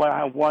don't get what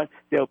I want,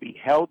 there'll be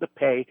hell to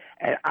pay,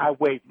 and I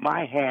wave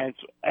my hands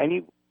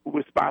any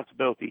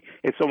responsibility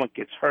if someone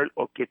gets hurt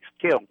or gets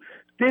killed.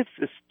 This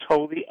is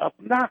totally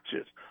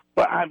obnoxious.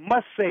 But I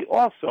must say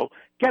also,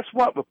 guess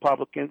what,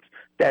 Republicans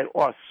that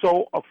are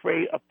so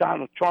afraid of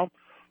Donald Trump?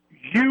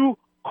 You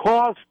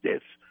caused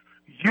this.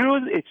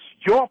 It's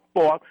your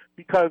fault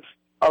because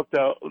of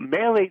the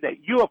melee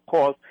that you have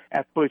caused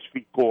at Bush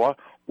v. Gore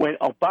when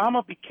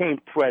Obama became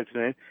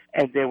president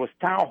and there was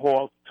town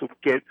halls to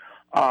get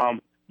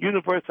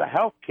universal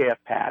health care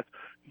passed,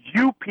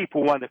 you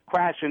people want to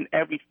crash in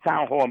every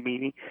town hall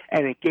meeting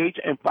and engage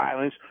in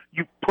violence.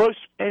 You push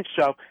and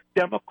shove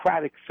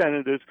Democratic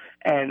senators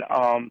and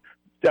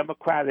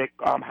Democratic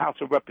House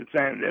of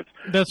Representatives.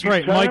 That's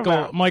right,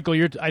 Michael.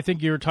 I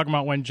think you were talking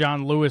about when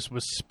John Lewis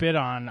was spit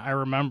on. I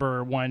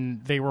remember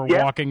when they were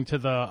walking to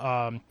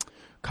the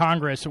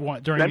Congress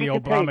during the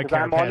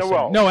Obamacare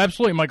passing. No,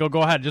 absolutely, Michael.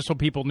 Go ahead, just so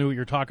people knew what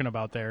you're talking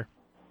about there.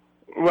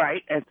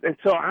 Right, and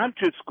so I'm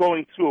just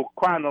going through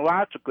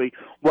chronologically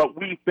what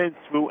we've been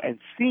through and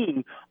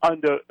seen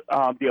under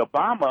the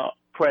Obama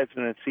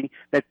presidency,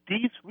 that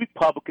these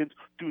Republicans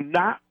do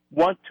not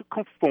want to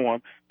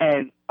conform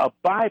and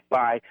abide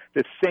by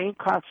the same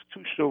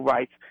constitutional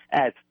rights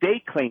as they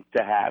claim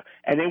to have,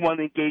 and they want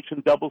to engage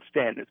in double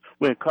standards.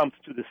 When it comes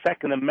to the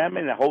Second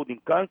Amendment and holding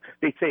guns,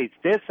 they say it's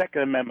their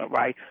Second Amendment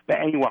right,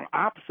 but anyone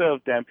opposite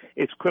of them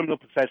is criminal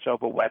possession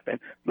of a weapon.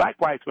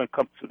 Likewise, when it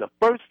comes to the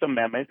First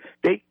Amendment,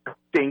 they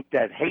think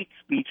that hate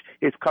speech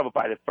is covered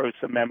by the First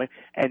Amendment,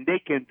 and they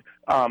can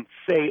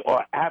say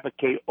or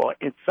advocate or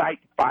incite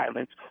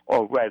violence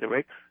or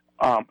rhetoric,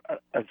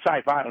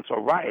 incite violence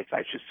or riots,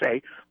 I should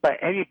say, but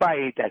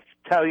anybody that's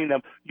telling them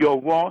you're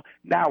wrong,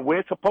 now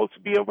we're supposed to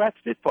be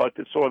arrested for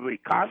disorderly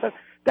conduct,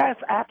 that's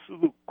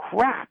absolute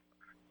crap.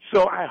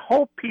 So I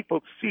hope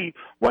people see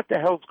what the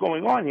hell's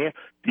going on here.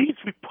 These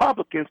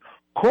Republicans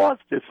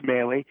caused this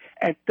melee,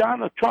 and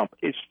Donald Trump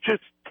is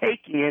just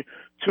taking it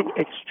to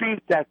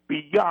extremes that's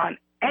beyond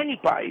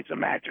anybody's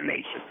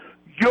imagination.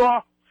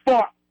 Your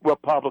fault,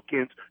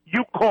 Republicans.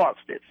 You caused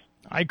this.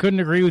 I couldn't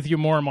agree with you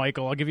more,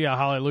 Michael. I'll give you a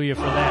hallelujah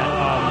for that.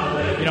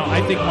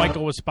 I think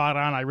Michael was spot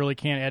on. I really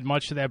can't add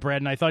much to that,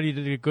 Brad, and I thought he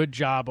did a good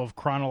job of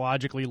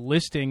chronologically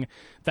listing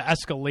the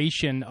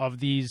escalation of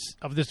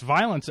this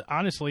violence,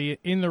 honestly,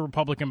 in the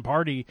Republican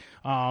Party,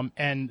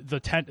 and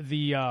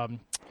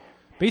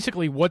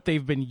basically what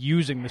they've been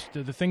using,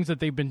 the things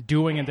that they've been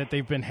doing and that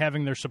they've been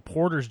having their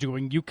supporters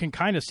doing. You can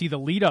kind of see the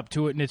lead up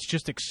to it, and it's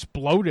just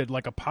exploded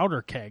like a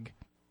powder keg.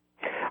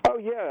 Oh,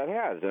 yeah, it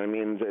has. I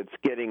mean, it's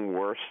getting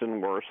worse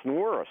and worse and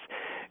worse.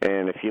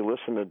 And if you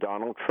listen to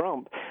Donald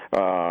Trump,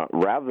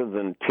 rather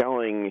than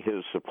telling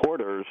his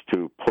supporters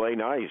to play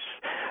nice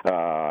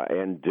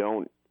and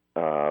don't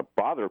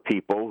bother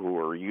people who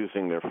are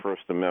using their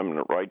First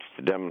Amendment rights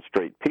to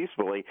demonstrate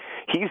peacefully,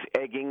 he's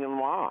egging them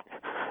on,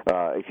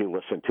 if you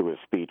listen to his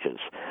speeches.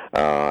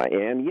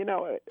 And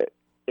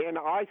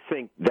I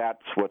think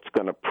that's what's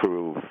going to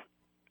prove,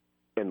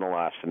 in the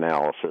last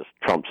analysis,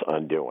 Trump's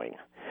undoing.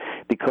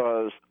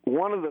 Because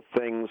one of the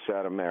things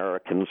that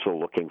Americans are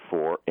looking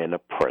for in a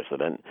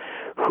president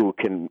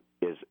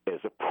is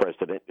a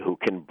president who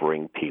can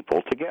bring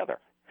people together.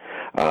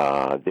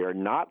 They're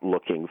not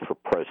looking for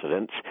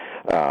presidents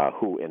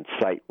who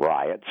incite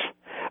riots,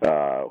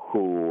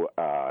 who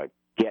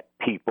get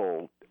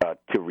people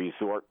to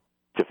resort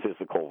to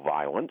physical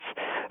violence.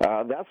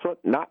 That's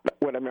not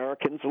what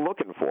Americans are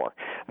looking for.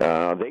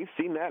 They've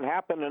seen that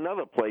happen in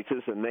other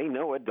places, and they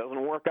know it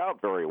doesn't work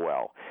out very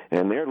well.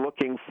 And they're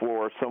looking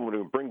for someone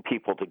to bring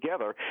people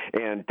together,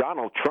 and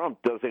Donald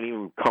Trump doesn't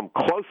even come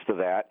close to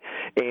that.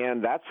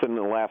 And that's, in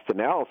the last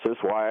analysis,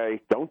 why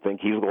I don't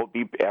think he's going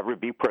to ever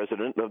be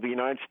president of the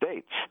United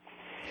States.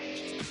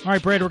 All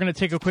right, Brad, we're going to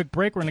take a quick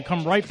break. We're going to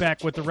come right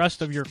back with the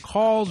rest of your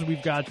calls.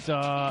 We've got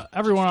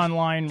everyone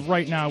online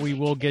right now. We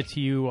will get to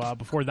you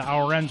before the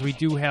hour ends. We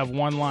do have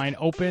one line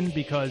open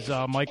because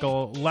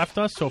Michael left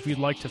us, so if you'd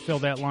like to fill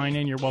that line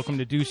in, you're welcome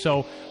to do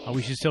so.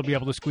 We should still be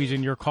able to squeeze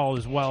in your call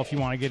as well if you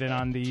want to get in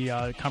on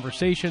the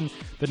conversation.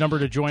 The number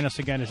to join us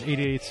again is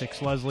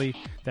 888-6-LESLIE.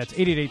 That's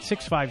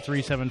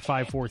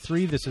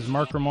 888-653-7543. This is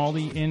Mark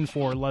Grimaldi in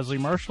for Leslie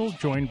Marshall,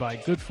 joined by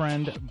good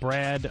friend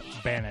Brad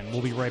Bannon.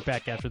 We'll be right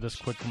back after this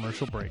quick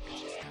commercial break.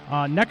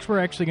 Next, we're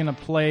actually going to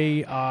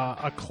play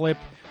a clip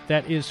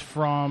that is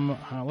from,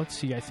 let's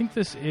see, I think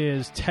this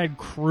is Ted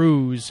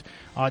Cruz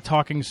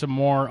talking some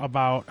more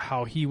about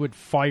how he would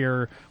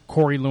fire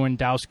Corey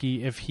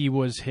Lewandowski if he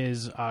was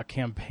his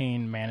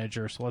campaign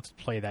manager. So let's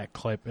play that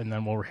clip, and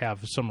then we'll have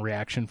some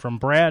reaction from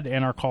Brad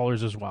and our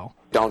callers as well.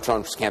 Donald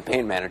Trump's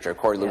campaign manager,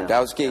 Corey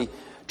Lewandowski,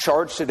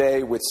 charged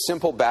today with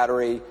simple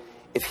battery.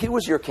 If he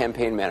was your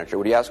campaign manager,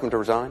 would you ask him to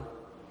resign?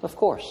 Of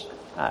course.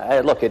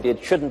 Look,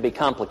 it shouldn't be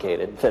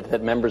complicated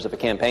that members of a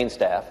campaign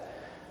staff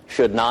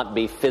should not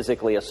be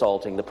physically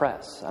assaulting the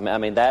press. I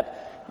mean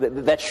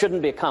that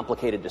shouldn't be a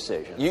complicated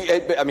decision.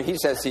 He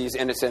says he's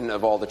innocent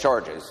of all the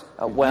charges.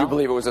 You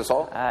believe it was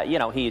assault?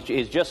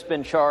 He's just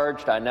been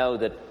charged. I know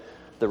that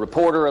the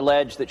reporter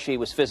alleged that she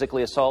was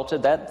physically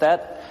assaulted.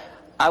 That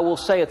I will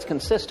say it's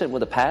consistent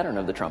with the pattern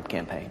of the Trump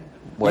campaign.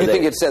 Do you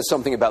think it says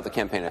something about the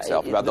campaign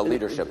itself, about the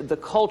leadership? The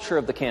culture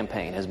of the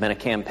campaign has been a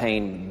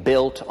campaign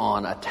built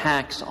on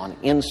attacks, on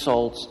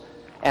insults,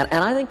 and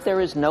I think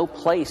there is no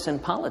place in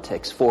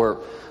politics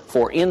for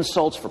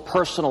insults, for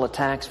personal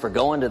attacks, for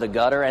going to the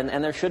gutter,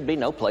 and there should be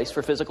no place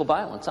for physical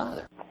violence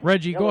either.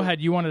 Reggie, go ahead.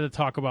 You wanted to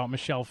talk about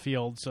Michelle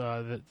Fields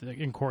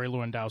and Corey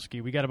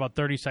Lewandowski. We got about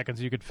 30 seconds.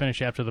 You could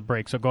finish after the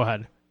break, so go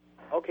ahead.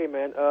 Okay,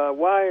 man.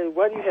 Why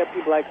do you have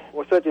people like,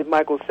 or such as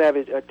Michael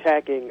Savage,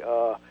 attacking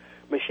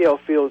Michelle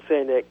Fields,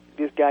 saying that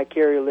this guy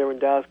Kerry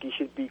Lewandowski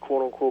should be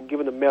quote unquote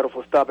given the medal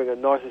for stopping a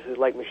narcissist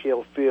like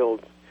Michelle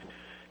Fields,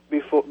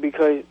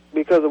 because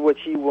of what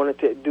she wanted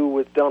to do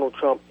with Donald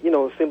Trump? You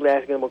know, simply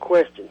asking him a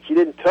question. She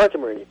didn't touch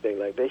him or anything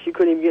like that. She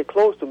couldn't even get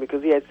close to him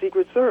because he had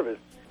Secret Service.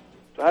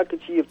 So how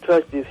could she have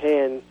touched his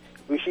hand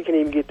when she can't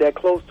even get that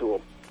close to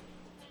him?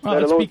 Well,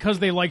 it's because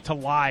they like to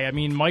lie. I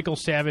mean, Michael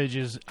Savage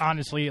is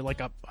honestly like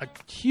a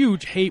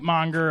huge hate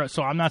monger,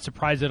 so I'm not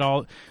surprised at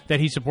all that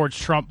he supports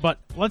Trump. But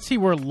let's see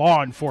where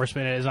law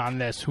enforcement is on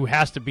this, who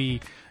has to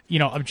be, you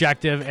know,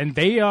 objective. And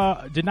they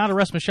did not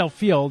arrest Michelle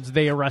Fields.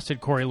 They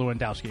arrested Corey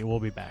Lewandowski. We'll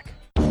be back.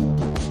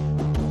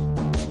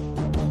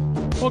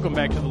 Welcome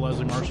back to the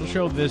Leslie Marshall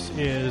Show. This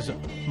is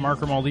Mark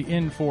Grimaldi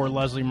in for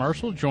Leslie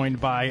Marshall,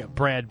 joined by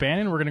Brad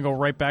Bannon. We're going to go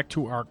right back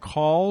to our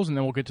calls, and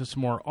then we'll get to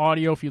some more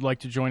audio. If you'd like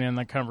to join in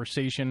the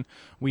conversation,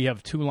 we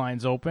have two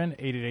lines open,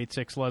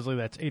 888-6-LESLIE.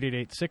 That's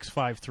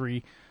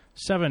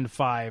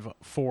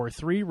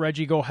 888-653-7543.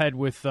 Reggie, go ahead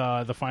with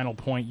the final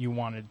point you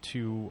wanted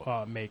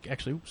to make.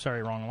 Actually,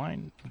 sorry, wrong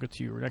line. We'll get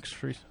to you next,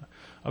 Teresa.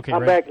 Okay,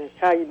 I'm back.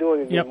 How you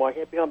doing again, Mark?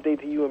 Happy hump day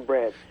to you and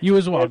Brad. You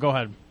as well. Go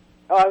ahead.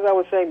 As I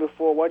was saying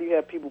before, why do you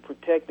have people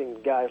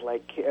protecting guys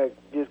like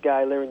this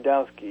guy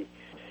Lewandowski?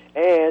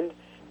 And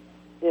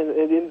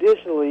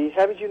additionally,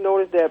 haven't you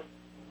noticed that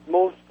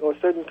most or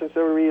certain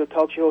conservative radio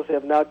talk shows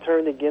have now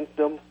turned against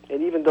them,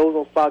 and even those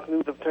on Fox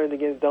News have turned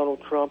against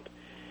Donald Trump?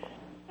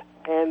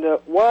 And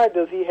why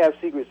does he have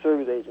Secret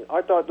Service agents?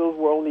 I thought those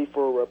were only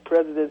for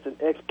presidents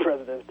and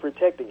ex-presidents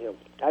protecting him.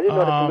 I didn't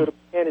know that political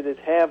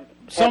candidates have.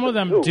 Some of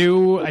them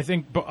do. I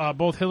think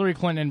both Hillary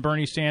Clinton and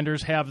Bernie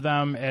Sanders have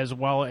them, as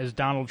well as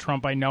Donald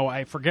Trump. I know.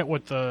 I forget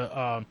what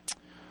the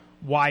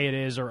why it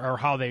is or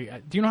how they.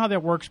 Do you know how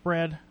that works,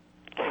 Brad?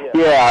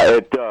 Yeah,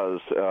 it does.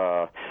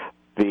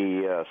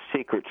 The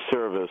Secret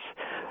Service.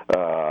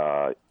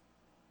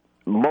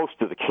 Most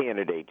of the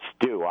candidates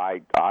do.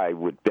 I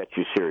would bet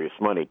you serious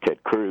money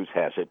Ted Cruz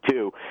has it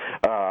too,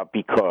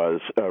 because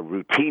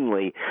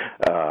routinely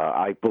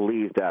I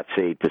believe that's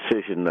a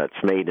decision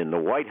that's made in the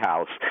White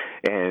House,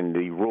 and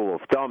the rule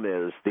of thumb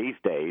is these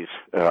days,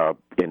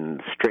 in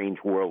the strange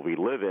world we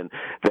live in,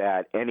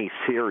 that any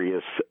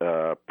serious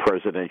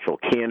presidential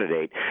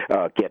candidate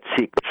gets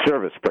Secret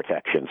Service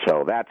protection.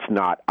 So that's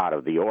not out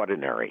of the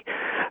ordinary.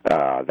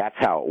 That's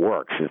how it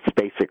works. It's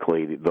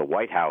basically the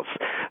White House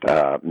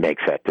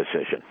makes that decision.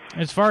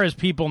 As far as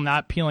people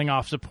not peeling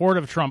off support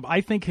of Trump,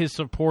 I think his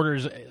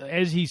supporters,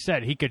 as he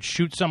said, he could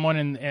shoot someone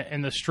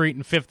in the street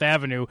in Fifth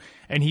Avenue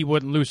and he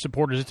wouldn't lose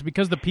supporters. It's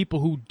because the people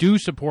who do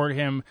support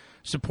him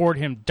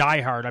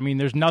diehard. I mean,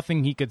 there's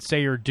nothing he could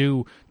say or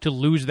do to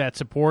lose that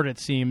support, it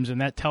seems, and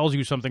that tells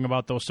you something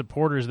about those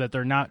supporters, that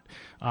they're not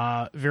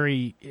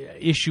very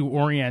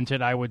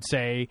issue-oriented, I would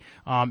say,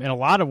 in a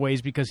lot of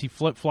ways, because he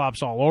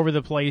flip-flops all over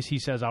the place. He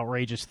says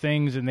outrageous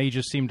things, and they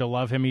just seem to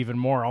love him even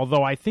more,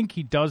 although I think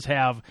he does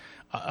have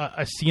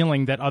a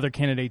ceiling that other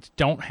candidates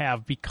don't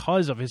have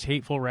because of his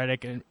hateful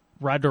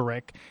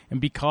rhetoric and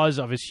because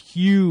of his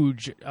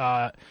huge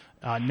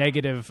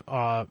negative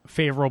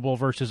favorable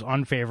versus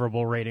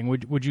unfavorable rating.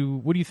 What do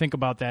you think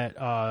about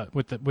that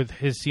with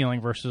his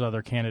ceiling versus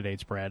other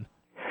candidates, Brad?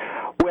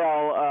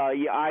 Well,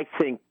 I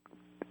think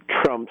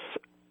Trump's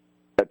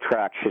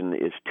attraction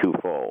is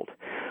twofold.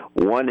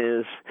 One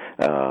is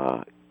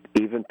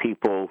even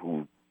people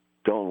who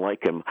don't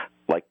like him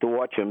like to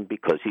watch him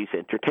because he's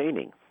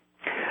entertaining.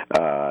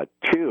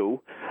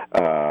 Two,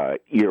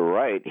 you're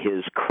right.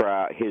 His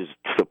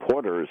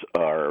supporters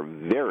are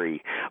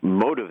very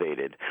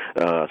motivated.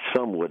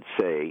 Some would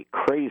say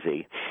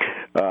crazy,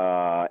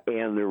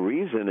 and the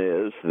reason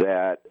is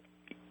that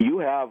you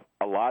have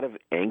a lot of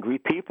angry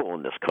people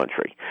in this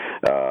country.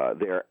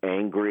 They're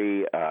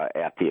angry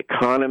at the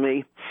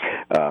economy.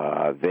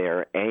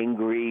 They're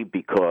angry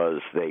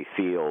because they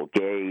feel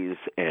gays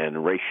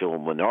and racial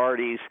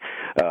minorities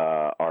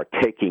are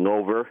taking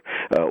over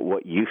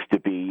what used to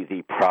be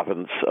the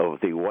province of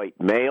the white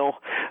male.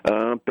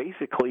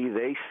 Basically,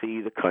 they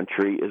see the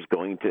country is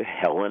going to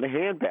hell in a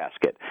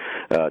handbasket.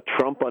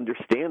 Trump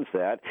understands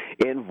that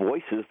and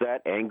voices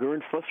that anger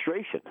and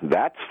frustration.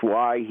 That's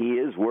why he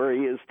is where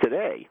he is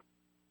today.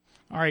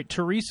 All right,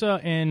 Teresa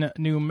in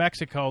New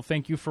Mexico,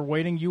 thank you for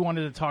waiting. You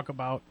wanted to talk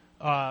about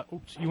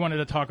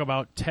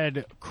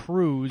Ted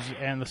Cruz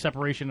and the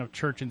separation of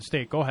church and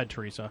state. Go ahead,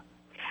 Teresa.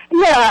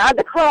 Yeah,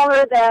 the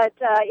caller that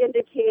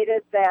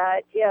indicated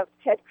that if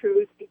Ted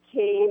Cruz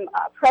became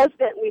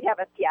president, we'd have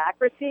a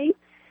theocracy.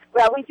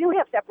 Well, we do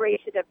have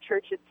separation of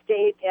church and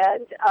state,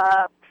 and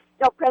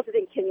no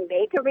president can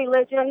make a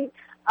religion.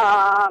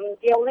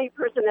 The only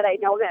person that I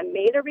know that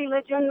made a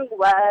religion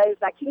was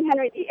King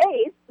Henry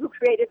VIII, who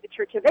created the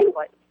Church of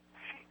England.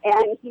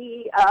 And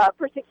he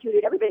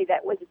persecuted everybody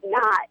that was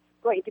not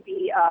going to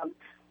be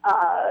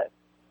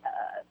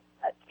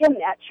in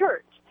that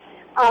church.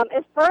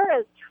 As far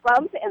as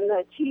Trump and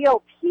the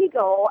GOP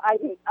go, I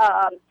think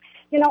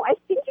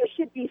you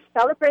should be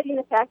celebrating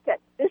the fact that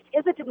this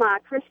is a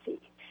democracy.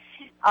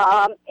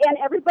 And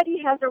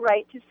everybody has a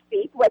right to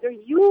speak, whether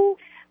you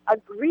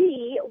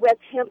agree with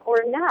him or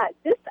not.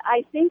 This,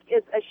 I think,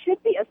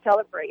 should be a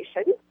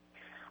celebration.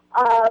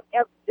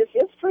 This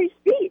is free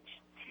speech,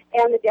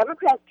 and the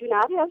Democrats do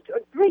not have to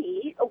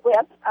agree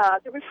with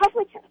the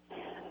Republicans.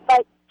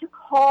 But to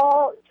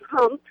call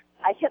Trump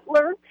a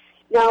Hitler,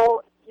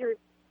 now you're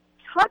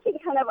talking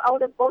kind of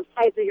out of both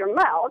sides of your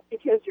mouth,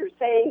 because you're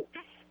saying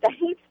the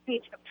hate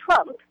speech of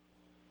Trump,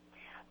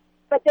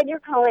 but then you're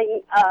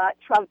calling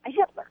Trump a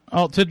Hitler.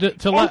 Oh,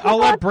 I'll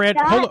let Brad.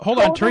 Hold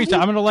on, Teresa.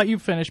 I'm going to let you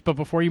finish, but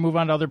before you move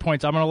on to other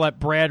points, I'm going to let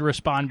Brad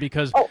respond,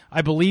 because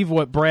I believe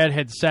what Brad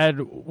had said,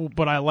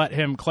 but I let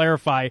him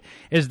clarify,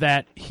 is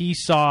that he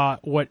saw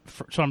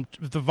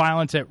the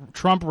violence at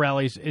Trump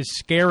rallies is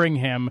scaring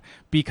him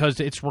because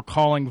it's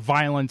recalling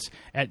violence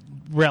at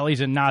rallies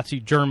in Nazi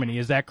Germany.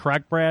 Is that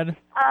correct, Brad?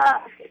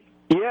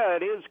 Yeah,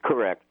 it is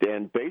correct.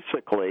 And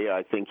basically,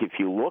 I think if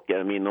you look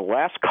at, the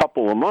last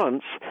couple of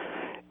months,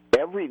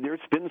 there's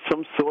been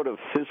some sort of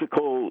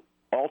physical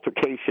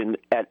altercation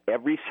at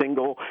every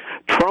single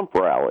Trump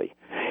rally.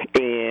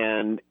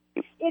 And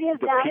the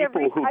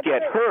people who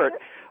get hurt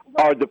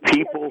are the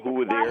people who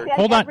were there.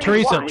 Hold on,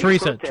 Teresa.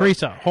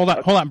 Hold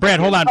on. Brad,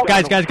 hold on.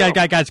 Guys,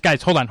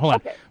 hold on.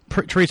 Okay.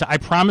 Teresa, I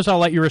promise I'll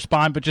let you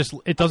respond, but just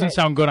it doesn't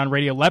sound good on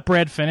radio. Let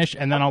Brad finish,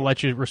 and then I'll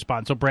let you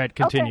respond. So, Brad,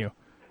 continue.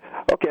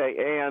 Okay,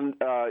 and,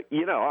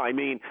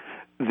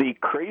 the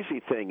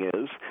crazy thing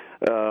is,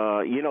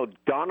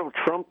 Donald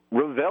Trump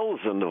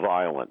revels in the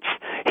violence.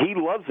 He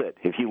loves it.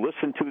 If you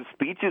listen to his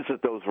speeches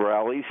at those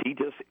rallies, he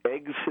just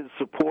eggs his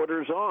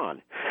supporters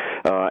on.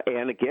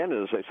 And again,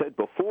 as I said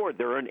before,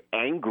 they're an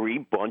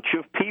angry bunch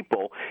of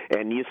people,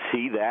 and you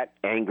see that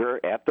anger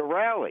at the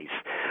rallies.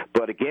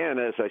 But again,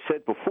 as I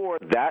said before,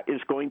 that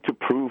is going to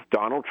prove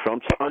Donald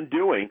Trump's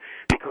undoing,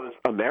 because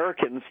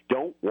Americans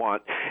don't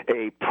want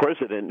a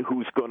president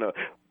who's going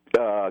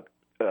to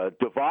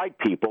divide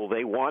people.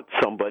 They want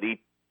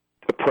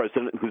a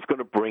president who's going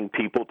to bring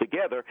people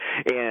together,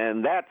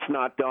 and that's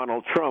not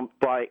Donald Trump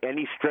by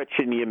any stretch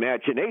in the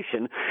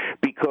imagination,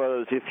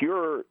 because if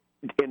you're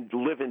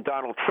live in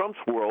Donald Trump's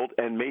world,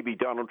 and maybe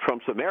Donald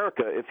Trump's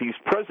America, if he's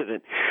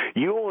president,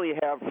 you only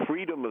have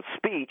freedom of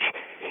speech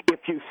if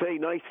you say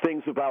nice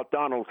things about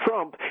Donald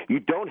Trump. You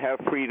don't have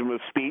freedom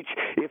of speech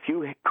if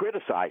you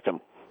criticize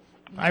him.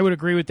 I would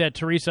agree with that,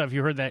 Teresa. If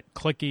you heard that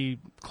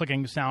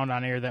clicking sound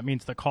on air, that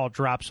means the call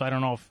dropped. So I don't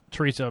know if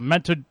Teresa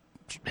meant to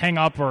hang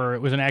up or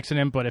it was an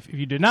accident, but if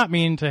you did not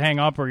mean to hang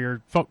up or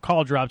your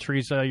call dropped,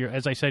 Teresa,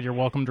 as I said, you're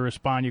welcome to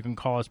respond. You can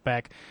call us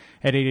back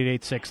at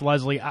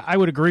 8886-LESLIE. I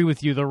would agree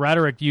with you. The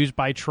rhetoric used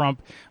by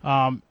Trump,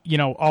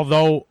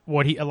 although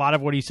a lot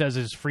of what he says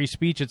is free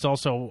speech, it's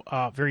also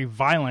very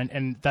violent,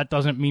 and that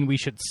doesn't mean we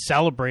should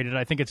celebrate it.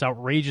 I think it's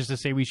outrageous to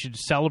say we should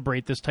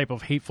celebrate this type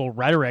of hateful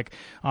rhetoric.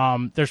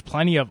 There's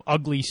plenty of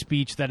ugly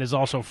speech that is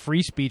also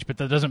free speech, but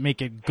that doesn't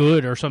make it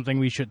good or something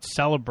we should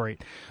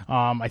celebrate.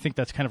 I think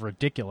that's kind of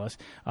ridiculous.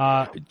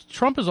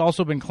 Trump has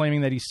also been claiming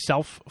that he's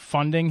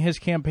self-funding his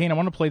campaign. I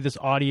want to play this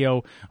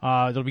audio.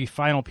 There'll be a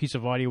final piece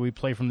of audio we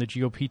play from the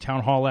GOP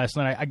town hall last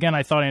night.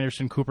 I thought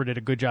Anderson Cooper did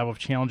a good job of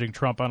challenging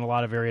Trump on a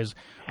lot of areas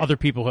other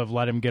people have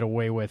let him get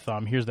away with.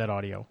 Here's that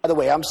audio. By the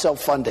way, I'm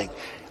self-funding.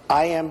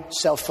 I am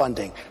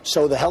self-funding,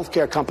 so the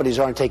healthcare companies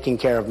aren't taking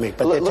care of me,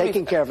 but they're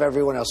taking care of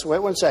everyone else. Wait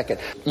 1 second.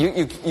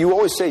 You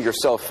always say you're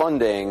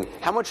self-funding.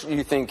 How much do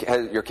you think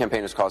your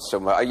campaign has cost so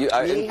much? In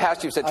the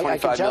past, you've said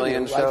 $25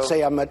 million. I'd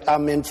say I'm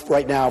in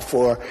right now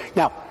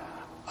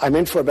I'm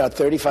in for about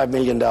 $35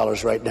 million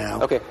right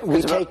now. Okay.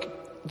 We take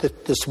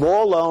the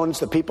small loans,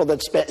 the people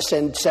that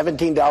send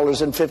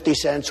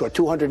 $17.50 or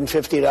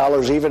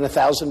 $250, even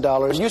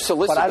 $1,000. You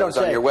solicit those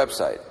on your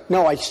website.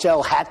 No, I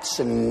sell hats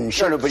and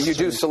shirts. No, but you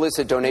do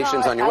solicit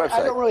donations on your website.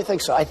 I don't really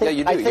think so. I think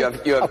you do.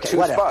 You have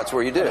two spots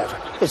where you do.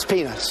 It's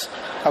peanuts.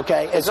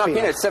 Okay, it's not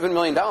peanuts. It's $7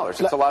 million. It's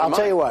a lot of money. I'll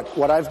tell you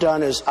what I've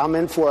done is I'm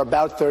in for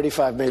about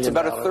 $35 million. It's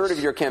about a third of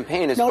your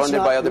campaign is funded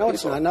by other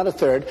people. No, it's not a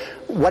third.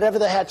 Whatever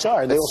the hats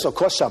are, they also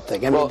cost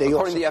something.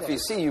 According to the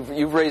FEC,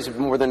 you've raised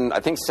more than, I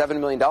think, $7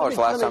 million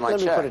last time I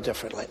checked. Let me put it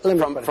differently.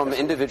 From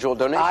individual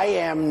donations. I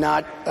am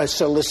not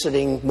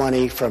soliciting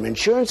money from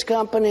insurance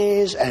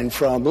companies and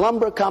from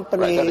lumber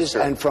companies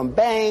and from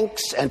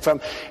banks and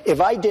from.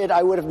 If I did,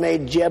 I would have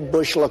made Jeb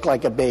Bush look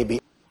like a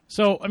baby.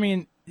 So,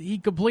 he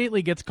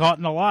completely gets caught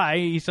in a lie.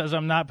 He says,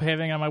 I'm not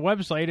having on my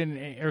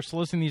website or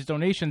soliciting these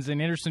donations.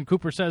 And Anderson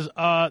Cooper says,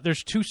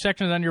 there's 2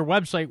 sections on your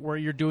website where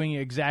you're doing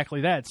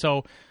exactly that.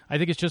 So I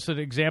think it's just an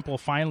example,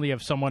 finally,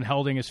 of someone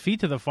holding his feet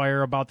to the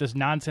fire about this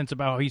nonsense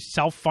about how he's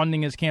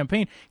self-funding his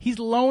campaign. He's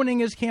loaning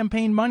his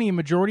campaign money. A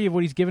majority of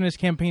what he's given his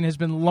campaign has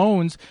been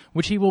loans,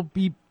 which he will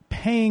be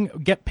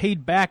get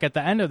paid back at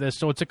the end of this.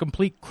 So it's a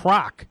complete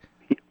crock.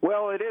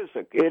 Well, it is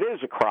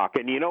a crock,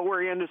 and you know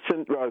where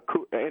Anderson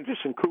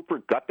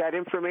Cooper got that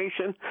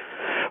information?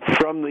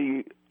 From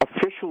the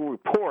official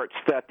reports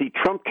that the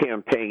Trump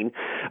campaign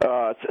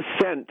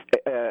sent,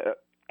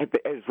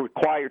 is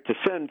required to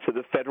send to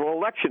the Federal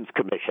Elections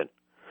Commission.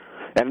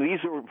 And these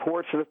are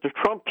reports that the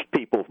Trump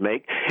people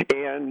make.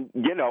 And,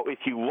 you know, if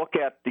you look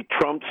at the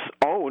Trump's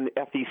own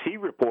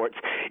FEC reports,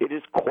 it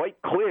is quite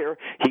clear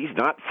he's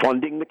not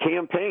funding the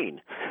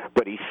campaign.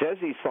 But he says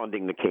he's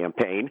funding the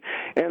campaign,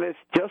 and it's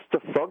just a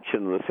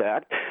function of the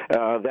fact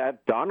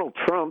that Donald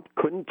Trump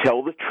couldn't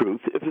tell the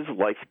truth if his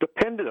life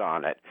depended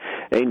on it.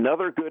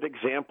 Another good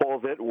example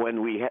of it,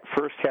 when we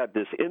first had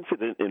this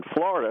incident in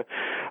Florida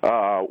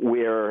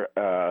where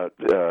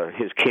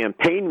his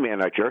campaign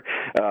manager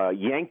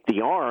yanked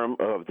the arm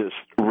of this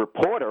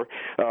reporter,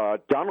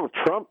 Donald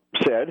Trump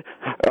said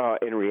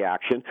in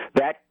reaction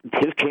that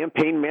his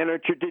campaign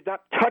manager did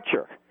not touch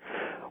her.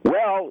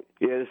 Well,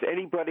 as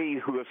anybody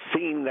who has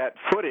seen that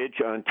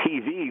footage on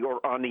TV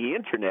or on the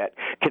Internet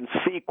can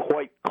see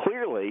quite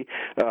clearly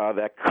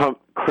that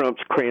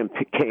Trump's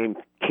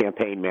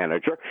campaign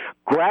manager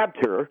grabbed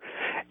her,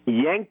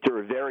 yanked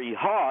her very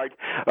hard,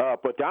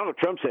 but Donald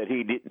Trump said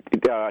he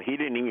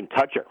didn't even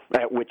touch her,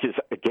 which is,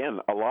 again,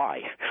 a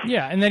lie.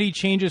 Yeah, and then he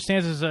changes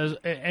stances,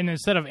 and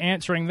instead of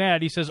answering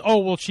that, he says, oh,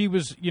 well, she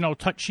was,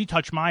 she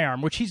touched my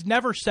arm, which he's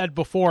never said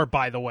before,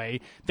 by the way.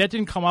 That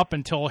didn't come up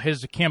until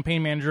his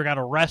campaign manager got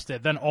arrested.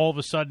 Then all of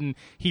a sudden,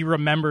 he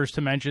remembers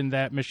to mention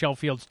that Michelle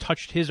Fields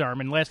touched his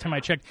arm, and last time I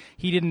checked,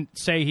 he didn't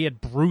say he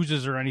had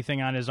bruises or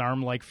anything on his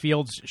arm like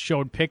Fields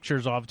showed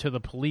pictures of to the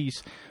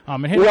police.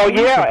 And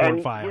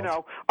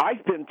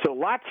I've been to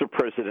lots of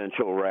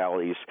presidential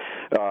rallies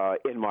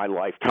in my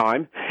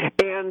lifetime,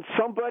 and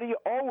somebody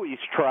always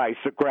tries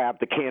to grab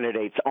the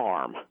candidate's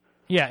arm.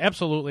 Yeah,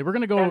 absolutely. We're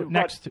going to go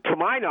next. To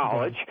my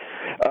knowledge,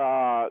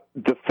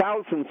 the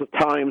thousands of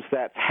times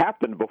that's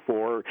happened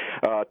before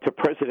to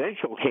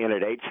presidential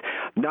candidates,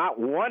 not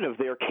one of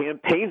their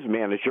campaign's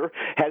manager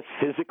has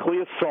physically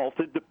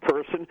assaulted the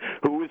person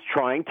who is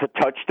trying to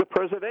touch the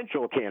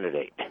presidential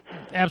candidate.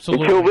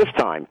 Absolutely. Until this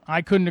time.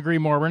 I couldn't agree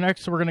more. We're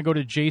going to go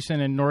to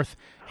Jason in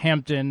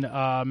Northampton,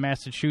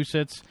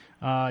 Massachusetts.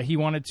 He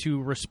wanted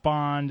to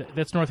respond.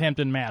 That's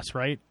Northampton, Mass.,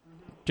 right,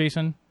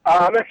 Jason?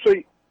 I'm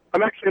actually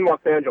in Los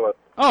Angeles.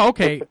 Oh,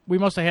 okay. We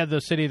must have had the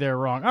city there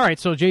wrong. All right,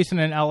 so Jason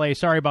in L.A.,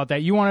 sorry about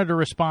that. You wanted to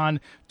respond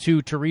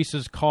to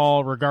Teresa's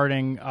call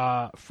regarding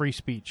free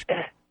speech.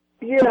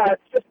 Yeah,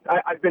 it's just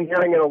I've been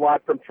hearing it a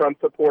lot from Trump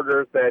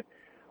supporters that,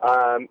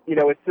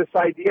 it's this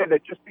idea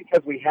that just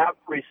because we have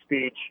free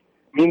speech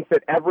means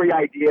that every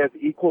idea is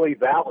equally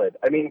valid.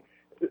 I mean,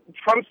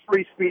 Trump's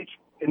free speech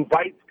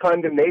invites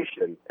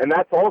condemnation, and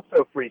that's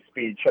also free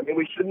speech. I mean,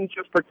 we shouldn't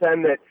just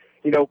pretend that,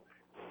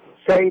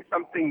 saying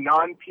something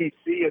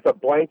non-PC is a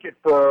blanket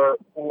for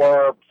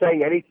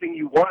saying anything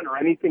you want or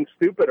anything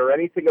stupid or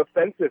anything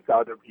offensive to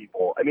other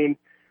people. I mean,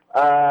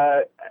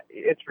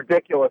 it's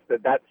ridiculous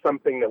that that's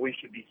something that we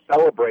should be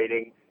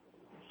celebrating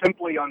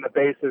simply on the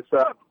basis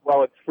of,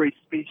 well, it's free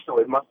speech, so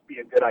it must be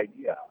a good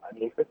idea. I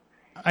mean,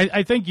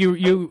 I think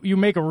you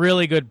make a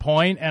really good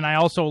point, and I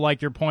also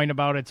like your point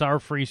about it's our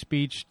free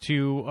speech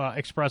to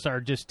express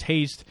our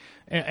distaste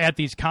at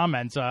these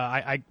comments.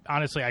 I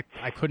honestly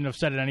couldn't have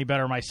said it any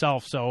better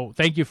myself, so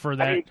thank you for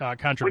that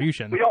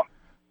contribution. We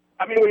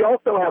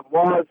also have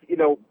laws,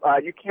 you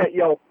can't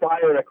yell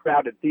fire in a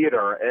crowded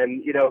theater,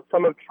 and,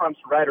 some of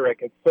Trump's rhetoric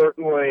has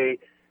certainly,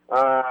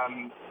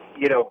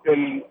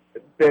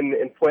 been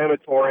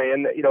inflammatory,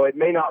 and, it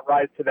may not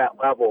rise to that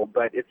level,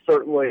 but it's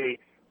certainly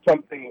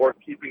something worth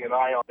keeping an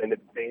eye on, and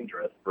it's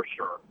dangerous for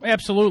sure.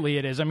 Absolutely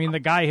it is. I mean, the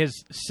guy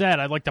has said,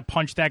 I'd like to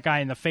punch that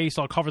guy in the face.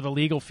 I'll cover the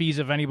legal fees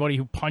of anybody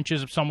who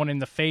punches someone in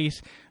the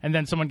face, and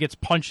then someone gets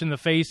punched in the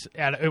face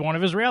at one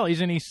of his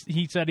rallies, and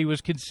he said he was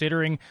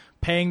considering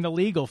paying the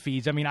legal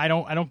fees. I mean, I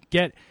don't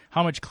get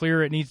how much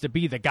clearer it needs to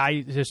be. The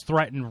guy has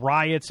threatened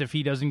riots if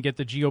he doesn't get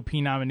the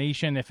GOP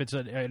nomination, if it's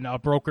a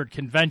brokered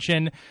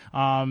convention.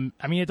 I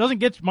mean, it doesn't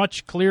get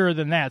much clearer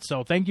than that.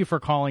 So thank you for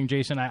calling,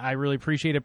 Jason. I really appreciate it.